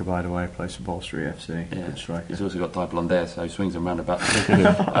striker, by the way. Plays for Bull Street FC. Yeah. Good striker. He's also got Di Blondaire, so he swings and roundabouts. He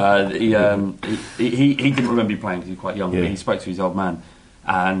didn't remember you playing because he was quite young, but he spoke to his old man,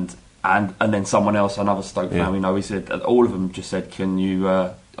 and then someone else, another Stoke fan we know, he said, all of them just said, can you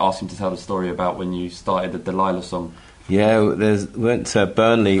ask him to tell the story about when you started the Delilah song? Yeah, we went to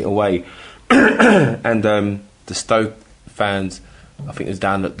Burnley away, and the Stoke fans, I think it was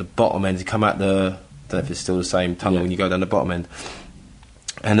down at the bottom end. You come out I don't know if it's still the same tunnel when you go down the bottom end.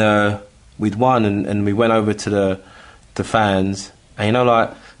 And we'd won, and we went over to the fans, and you know,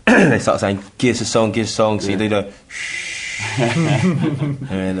 like they start saying, "Give us a song, give us a song." So you do the shh,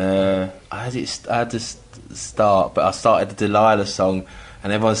 and I had to start, but I started the Delilah song.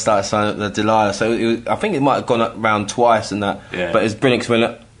 And everyone started signing up the Delilah. So I think it might have gone up round twice and that. Yeah. But it was brilliant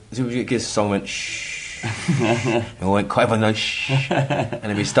because when it gives a song, went shh. And we went quite everyone knows shh. And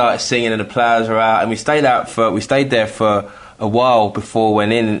then we started singing, and the players were out, and we stayed there for a while before we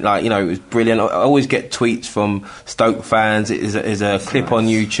went in. Like, you know, it was brilliant. I always get tweets from Stoke fans. It is a clip on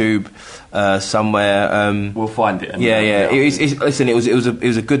YouTube somewhere. We'll find it. Yeah. Listen, it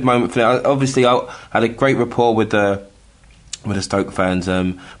was a good moment for me. Obviously, I had a great rapport with the Stoke fans,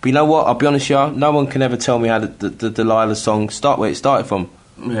 but you know what? I'll be honest, no one can ever tell me how the Delilah song where it started from.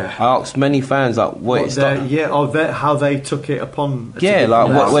 Yeah, I asked many fans like how they took it upon. Yeah, like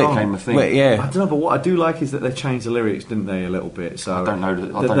what became a thing. Yeah, I don't know, but what I do like is that they changed the lyrics, didn't they, a little bit? So I don't know.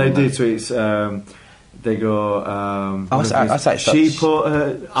 They do tweets. They go. I say she put.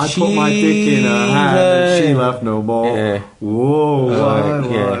 I put my dick in her hand, and she laughed no more. Yeah.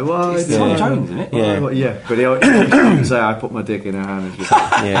 Whoa! Why? It's Tom Jones, isn't it? Yeah. But he didn't say I put my dick in her hand.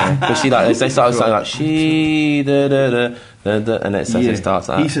 Yeah, but she they started saying like she da, and it starts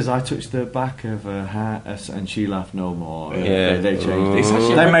out. He says I touched the back of her hand, and she laughed no more. Yeah, they changed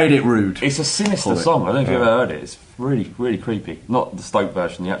it. They made it rude. It's a sinister song. I don't know if you've ever heard it. It's really, really creepy. Not the Stoke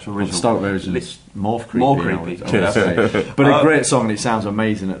version, the actual original. The Stoke version is more creepy. But a great song. And it sounds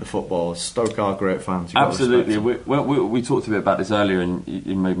amazing at the football. Stoke are great fans. Absolutely. We talked a bit about this earlier, and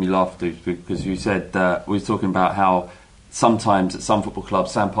you made me laugh, dude, because you said we were talking about how sometimes at some football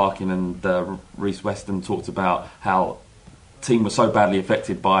clubs, Sam Parkin and Reece Weston talked about how team was so badly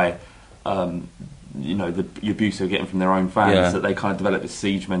affected by the abuse they were getting from their own fans that they kind of developed this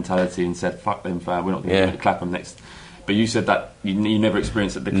siege mentality and said, fuck them fan, we're not going to clap them next. But you said that you never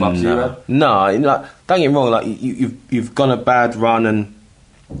experienced at the clubs you had? No, like, don't get me wrong, like you've gone a bad run and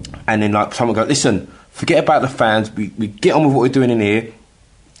then like someone goes, listen, forget about the fans, we get on with what we're doing in here.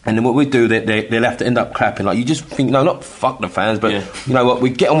 And then what we do, they'll have to end up clapping. Like, you just think, no, not fuck the fans, but you know what, we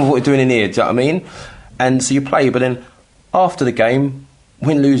get on with what we're doing in here, do you know what I mean? And so you play, but then after the game,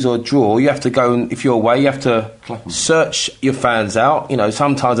 win, lose or draw, you have to go, and if you're away, you have to search your fans out. You know,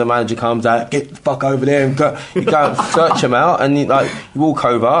 sometimes a manager comes out, get the fuck over there, and you go and search them out, and you walk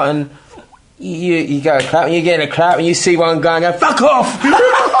over, and you go clap, and you get in a clap, and you see one guy and go, fuck off!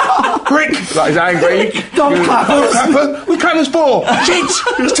 Prick! Like, he's angry. Don't clap us! We clap us for! Shit!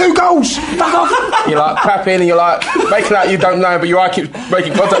 It's 2 goals! Fuck off! You're like clapping, and you're like making out you don't know, but your eye keeps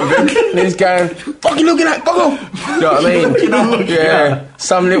making contact with him, and he's going, fuck you looking at? Fuck off! You know what I mean? Yeah.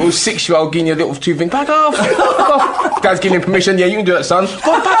 Some little 6-year-old giving you a little 2 thing, back off! Back off! Dad's giving him permission, yeah, you can do that, son.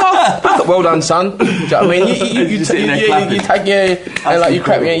 Back off! Back off! Well done, son. Do you know what I mean? You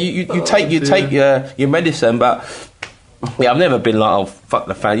take your medicine, but yeah, I've never been like, oh, fuck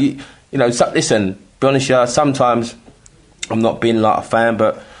the fan. You know, listen, be honest, sometimes I'm not being like a fan,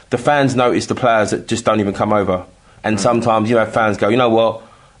 but the fans notice the players that just don't even come over. And sometimes, you know, fans go, you know what,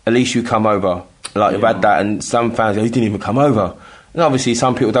 at least you come over. Like, you've had that, and some fans go, he didn't even come over. And obviously,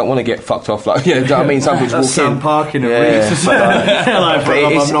 some people don't want to get fucked off. Like, you know what I mean? Some people walk Sam in. Park in a It's,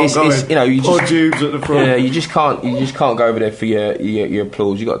 you know, you Poor just, Jubes at the front. yeah, you just can't go over there for your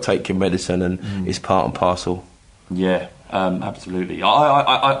applause. You got to take your medicine, and it's part and parcel. Yeah, absolutely.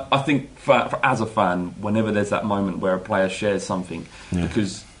 I think for as a fan, whenever there's that moment where a player shares something,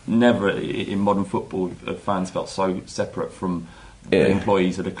 because never in modern football fans felt so separate from the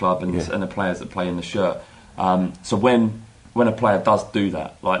employees of the club and the players that play in the shirt. So when a player does do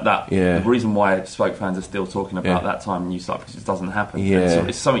that, like that, the reason why Stoke fans are still talking about that time in New Start, because it doesn't happen. Yeah.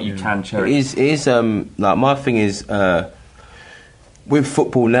 It's something you can cherish. It is like, my thing is with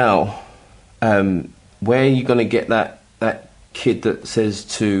football now, where are you going to get that kid that says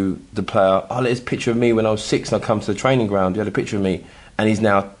to the player, "Oh, there's a picture of me when I was 6 and I come to the training ground. You had a picture of me," and he's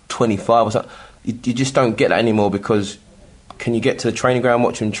now 25 or something. You just don't get that anymore, because can you get to the training ground and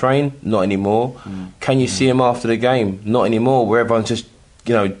watch him train? Not anymore. Can you see him after the game? Not anymore, where everyone's just,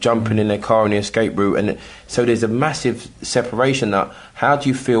 you know, jumping in their car on the escape route. And so there's a massive separation. Now, how do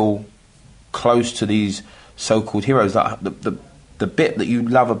you feel close to these so-called heroes? Like the bit that you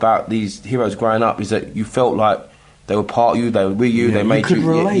love about these heroes growing up is that you felt like they were part of you, they were with you, they made you could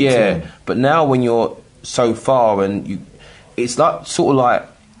relate to them. But now when you're so far, and it's like sort of like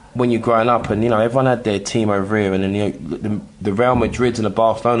when you're growing up, and you know, everyone had their team over here, and then, you know, the Real Madrids and the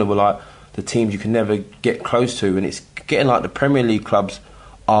Barcelona were like the teams you can never get close to, and it's getting like the Premier League clubs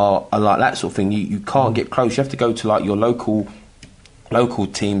are like that sort of thing. You can't get close. You have to go to like your local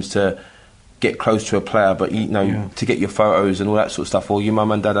teams to get close to a player, but you know, to get your photos and all that sort of stuff, or your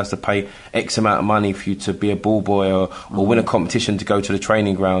mum and dad has to pay X amount of money for you to be a ball boy or win a competition to go to the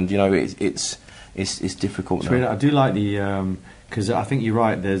training ground. You know, it's difficult now. I do like the because I think you're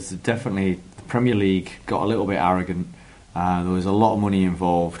right. There's definitely the Premier League got a little bit arrogant. There was a lot of money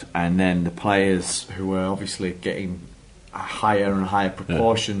involved, and then the players who were obviously getting higher and higher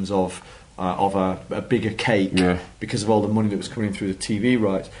proportions of a bigger cake because of all the money that was coming in through the TV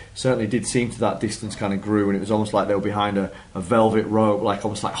rights, certainly did seem to that distance kind of grew, and it was almost like they were behind a velvet rope, like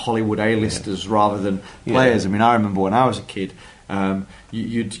almost like Hollywood A-listers rather than players. I mean, I remember when I was a kid,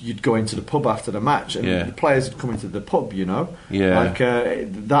 you'd go into the pub after the match, and the players would come into the pub, you know, like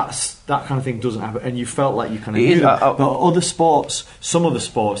that kind of thing doesn't happen, and you felt like you kind of knew them. But other sports, some other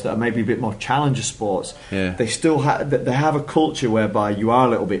sports that are maybe a bit more challenger sports, they still they have a culture whereby you are a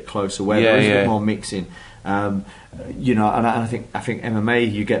little bit closer, where there is a bit more mixing, you know, and I think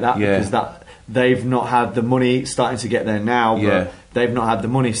MMA, you get that because that they've not had the money, starting to get there now, but they've not had the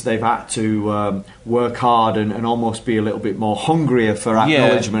money, so they've had to work hard and almost be a little bit more hungrier for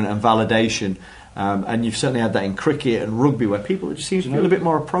acknowledgement and validation. And you've certainly had that in cricket and rugby, where people just seem to feel a bit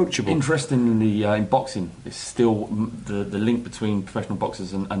more approachable. Interestingly, in boxing, it's still the link between professional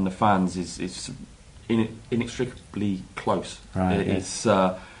boxers and the fans is inextricably close. It's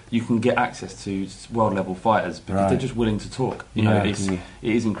you can get access to world level fighters because they're just willing to talk. You know, it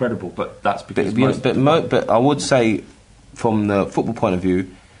is incredible, but that's because but I would say, from the football point of view,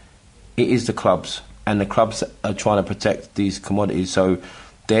 it is the clubs, and the clubs are trying to protect these commodities. So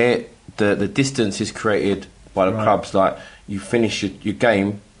the distance is created by the clubs. Like, you finish your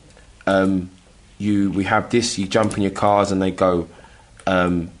game, we have this, you jump in your cars and they go.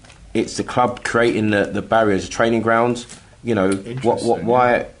 It's the club creating the barriers, the training grounds. You know,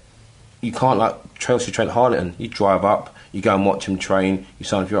 why you can't, like Chelsea train at Harleton. You drive up, you go and watch them train, you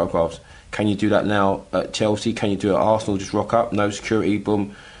sign for your autographs. Can you do that now at Chelsea? Can you do it at Arsenal? Just rock up, no security,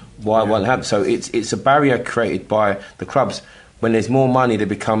 boom. Why won't it happen? So it's a barrier created by the clubs. When there's more money, there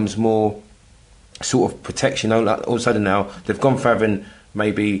becomes more sort of protection. All of a sudden now, they've gone from having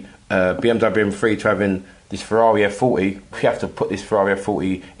maybe BMW M3 to having this Ferrari F40. We have to put this Ferrari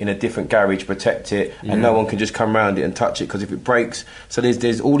F40 in a different garage, protect it, and no one can just come around it and touch it, because if it breaks... So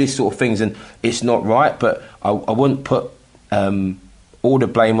there's all these sort of things, and it's not right, but I wouldn't put all the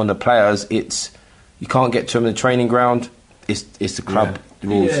blame on the players. You can't get to them in the training ground. It's the club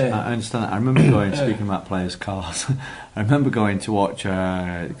rules. I understand that. I remember going, speaking about players' cars, I remember going to watch,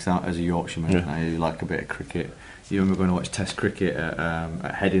 as a Yorkshireman, I like a bit of cricket. You remember going to watch Test cricket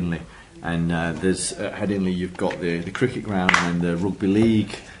at Headingley, and there's at Headingley you've got the cricket ground and the rugby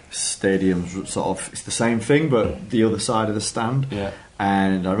league stadiums. Sort of, it's the same thing, but the other side of the stand.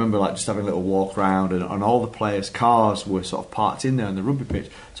 And I remember just having a little walk around, and all the players' cars were sort of parked in there on the rugby pitch.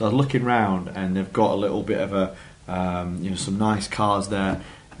 So I was looking round, and they've got a little bit of a some nice cars there.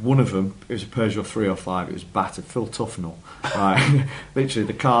 one of them, it was a Peugeot 305, it was battered, full Tufnell, right? Literally,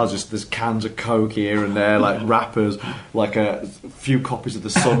 the car's just, there's cans of Coke here and there, like wrappers, like a few copies of the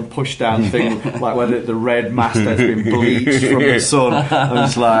Sun push-down thing, like where the red masthead's been bleached from the Sun. I'm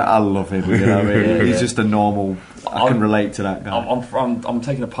just like, I love him, you know what I mean? He's just a normal, I can relate to that guy. I'm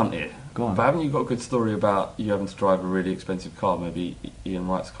taking a punt here. Go on. But haven't you got a good story about you having to drive a really expensive car, maybe Ian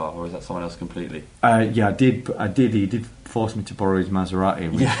Wright's car, or is that someone else completely? Yeah, I did. He did force me to borrow his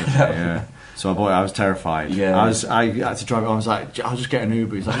Maserati recently. Yeah. So I bought it. I was terrified. Yeah. I had to drive it. I was like, I'll just get an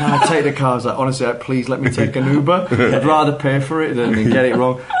Uber. He's like, no, I'll take the car. I was like, honestly, please let me take an Uber. I'd rather pay for it than get it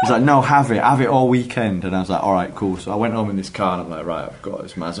wrong. He's like, no, have it all weekend. And I was like, all right, cool. So I went home in this car and I'm like, right, I've got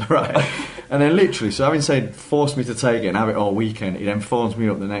this Maserati. And then literally, so having said forced me to take it and have it all weekend, he then phones me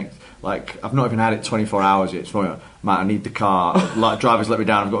up the next. Like, I've not even had it 24 hours yet. It's funny, Matt, I need the car. Like, drivers let me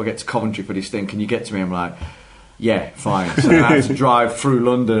down. I've got to get to Coventry for this thing. Can you get to me? I'm like, yeah, fine. So I had to drive through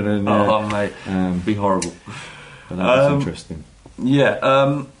London and mate, be horrible. But that was interesting.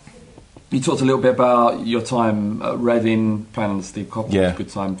 Yeah. You talked a little bit about your time at Reading, playing under Steve Coppell. Yeah. It was a good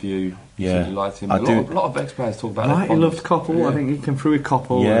time for you. Yeah, you liked him. A lot of ex-players talk about Right, he loved Coppell. Yeah. I think he came through with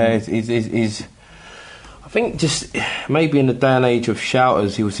Coppell. Yeah, he's I think just maybe in the day and age of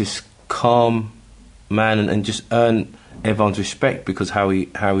shouters, he was this calm man and just earned everyone's respect because how he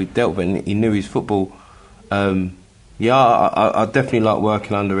dealt with it, and he knew his football. I definitely like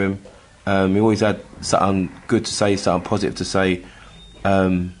working under him. He always had something good to say, something positive to say.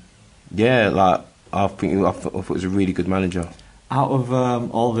 Like I thought it was a really good manager. Out of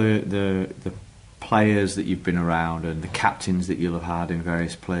all the players that you've been around and the captains that you'll have had in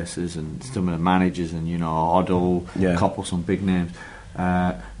various places and some of the managers and Hoddle, Coppell, some big names.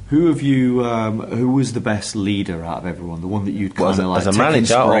 Who have you? Who was the best leader out of everyone? The one that you'd kind of like as a take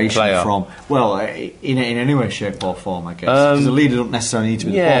manager inspiration or player? From? Well, in any way, shape or form, I guess. Because a leader doesn't necessarily need to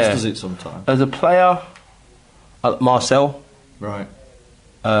be the boss, does it? Sometimes. As a player, Marcel. Right.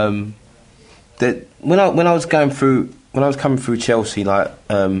 That when I was coming through Chelsea, like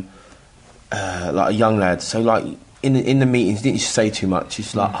a young lad, so like in the meetings, didn't say too much.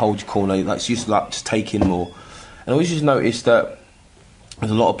 Just like hold your corner, like used to like just take in more. And I always just noticed that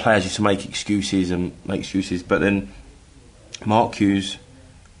there's a lot of players used to make excuses, but then Mark Hughes,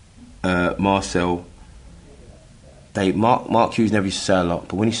 Marcel, Mark Hughes never used to say a lot,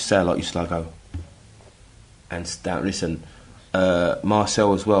 but when he used to say a lot, he used to like go and listen.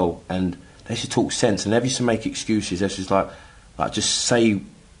 Marcel as well, and they used to talk sense and never used to make excuses. They used to like just say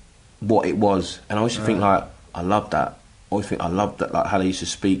what it was, and I used to think like I loved that. I always think I loved that, like how they used to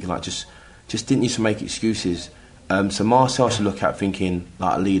speak, and like just didn't used to make excuses. So Marcel I used to look at thinking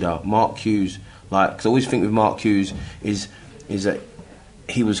like a leader. Mark Hughes, like, because I always think with Mark Hughes is that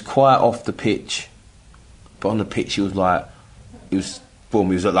he was quiet off the pitch, but on the pitch he was like he was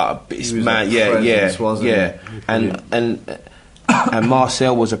like a bit man, and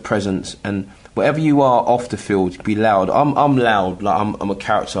Marcel was a presence, and whatever you are off the field, be loud. I'm loud, like I'm a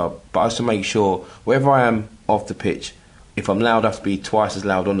character, but I have to make sure wherever I am off the pitch, if I'm loud, I have to be twice as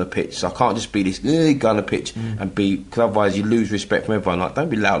loud on the pitch. So I can't just be this guy on the pitch and be, because otherwise you lose respect from everyone. Like, don't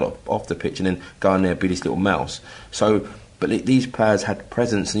be loud off the pitch and then go in there and be this little mouse. So, but these players had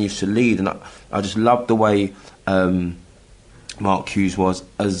presence and used to lead, and I just loved the way Mark Hughes was.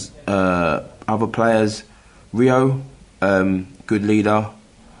 As other players, Rio, good leader.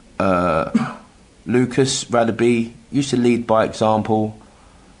 Lucas Radaby used to lead by example.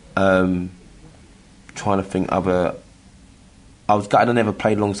 Trying to think other. I was gutted I never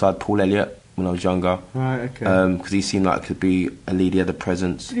played alongside Paul Elliott when I was younger. Right, okay. Because he seemed like he could be a leader, he had a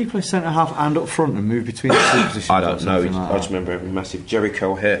presence. Did he play centre half and up front and move between the two positions? I don't know. Like I just remember having massive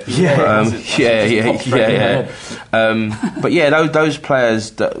Jericho hair. Yeah, But yeah, those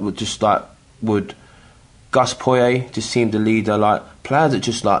players that would just like Gus Poyet just seemed a leader, like players that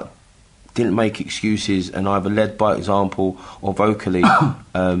just like didn't make excuses and either led by example or vocally.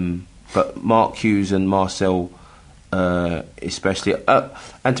 But Mark Hughes and Marcel, especially,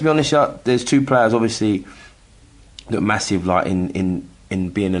 and to be honest, there's two players obviously that are massive, like in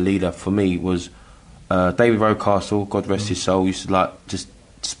being a leader for me was David Rocastle, God rest his soul, used to like just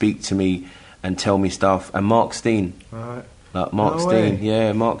speak to me and tell me stuff, and Mark Steen. Right. Like Mark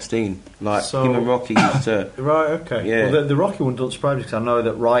Steen, Mark Steen. Like him and Rocky used to. Right, okay. Yeah. Well, the Rocky one doesn't surprise me because I know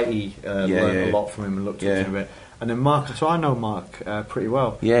that Righty learned a lot from him and looked into him a bit. And then Mark, so I know Mark pretty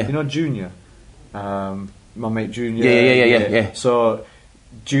well. Yeah. You know Junior? My mate Junior. Yeah. So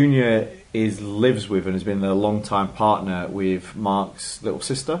Junior, lives with and has been a long-time partner with Mark's little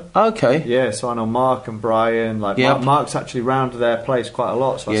sister. Okay. Yeah, so I know Mark and Brian. Like Mark's actually round their place quite a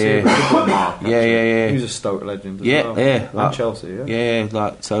lot, so I see a bit of Mark. Yeah. He's a Stoke legend as well. Yeah. And Chelsea, Yeah,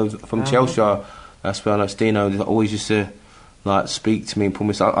 like, so from Chelsea, that's where I know Stino always used to, like, speak to me and pull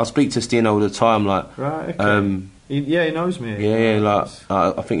me. I speak to Stino all the time, like. Right, okay. He knows me. Yeah, like,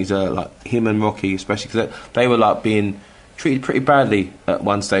 I think he's like, him and Rocky, especially, because they were, like, being treated pretty badly at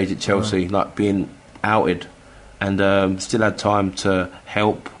one stage at Chelsea, like being outed, and still had time to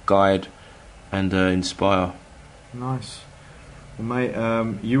help, guide, and inspire. Nice. Well, mate,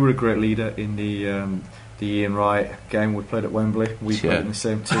 you were a great leader in the Ian Wright game we played at Wembley. We played in the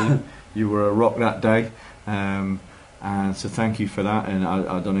same team. You were a rock that day, and so thank you for that. And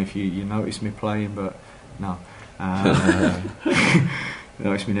I don't know if you noticed me playing, but no. You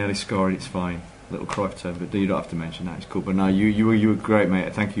noticed me nearly scoring. It's fine. Little Cruyff turn, but you don't have to mention that. It's cool. But no, you were great,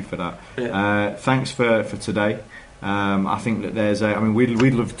 mate. Thank you for that. Yeah. Thanks for today. I think that there's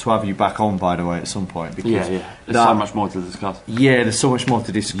we'd love to have you back on, by the way, at some point. Because there's so much more to discuss. Yeah, there's so much more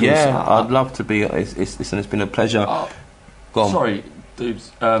to discuss. Yeah, I'd love to be. It's been a pleasure. Go on. Sorry,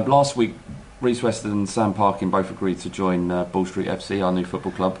 dudes. Last week, Reece Weston and Sam Parkin both agreed to join Ball Street FC, our new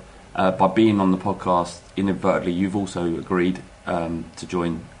football club. By being on the podcast, inadvertently, you've also agreed to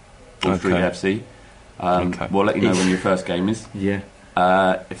join Ball Street FC. We'll let you know when your first game is. Yeah.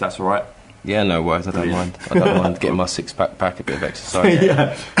 If that's all right. Yeah, no worries. I don't mind. I don't mind getting my six-pack back, a bit of exercise.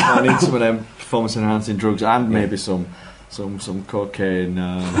 Yeah. I need some of them performance-enhancing drugs and maybe some cocaine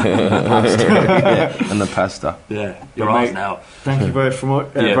and the pasta. Yeah, you're right now. Thank you very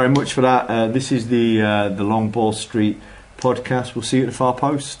much for that. This is the Long Ball Street podcast. We'll see you at the far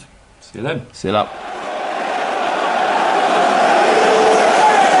post. See you then. See you up.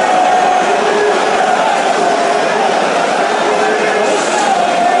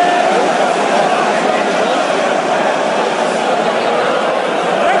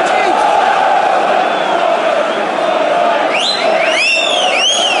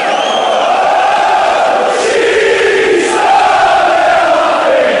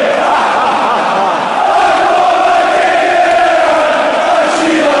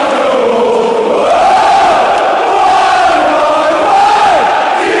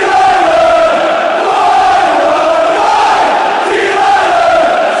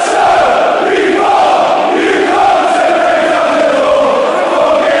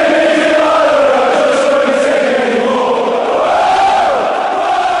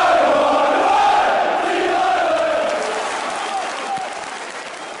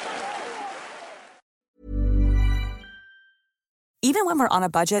 Even when we're on a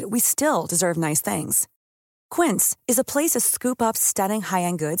budget, we still deserve nice things. Quince is a place to scoop up stunning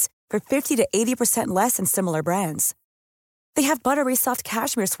high-end goods for 50 to 80% less than similar brands. They have buttery soft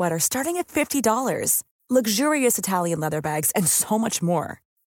cashmere sweaters starting at $50, luxurious Italian leather bags, and so much more.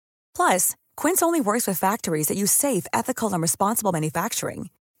 Plus, Quince only works with factories that use safe, ethical, and responsible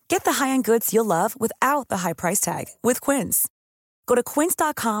manufacturing. Get the high-end goods you'll love without the high price tag with Quince. Go to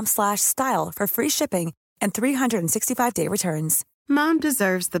quince.com/style for free shipping and 365-day returns. Mom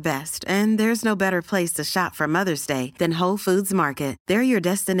deserves the best, and there's no better place to shop for Mother's Day than Whole Foods Market. They're your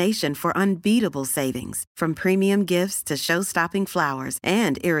destination for unbeatable savings, from premium gifts to show-stopping flowers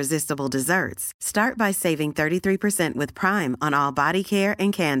and irresistible desserts. Start by saving 33% with Prime on all body care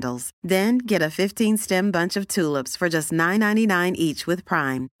and candles. Then get a 15-stem bunch of tulips for just $9.99 each with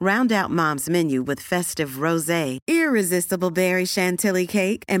Prime. Round out Mom's menu with festive rosé, irresistible berry chantilly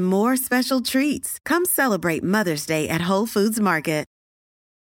cake, and more special treats. Come celebrate Mother's Day at Whole Foods Market.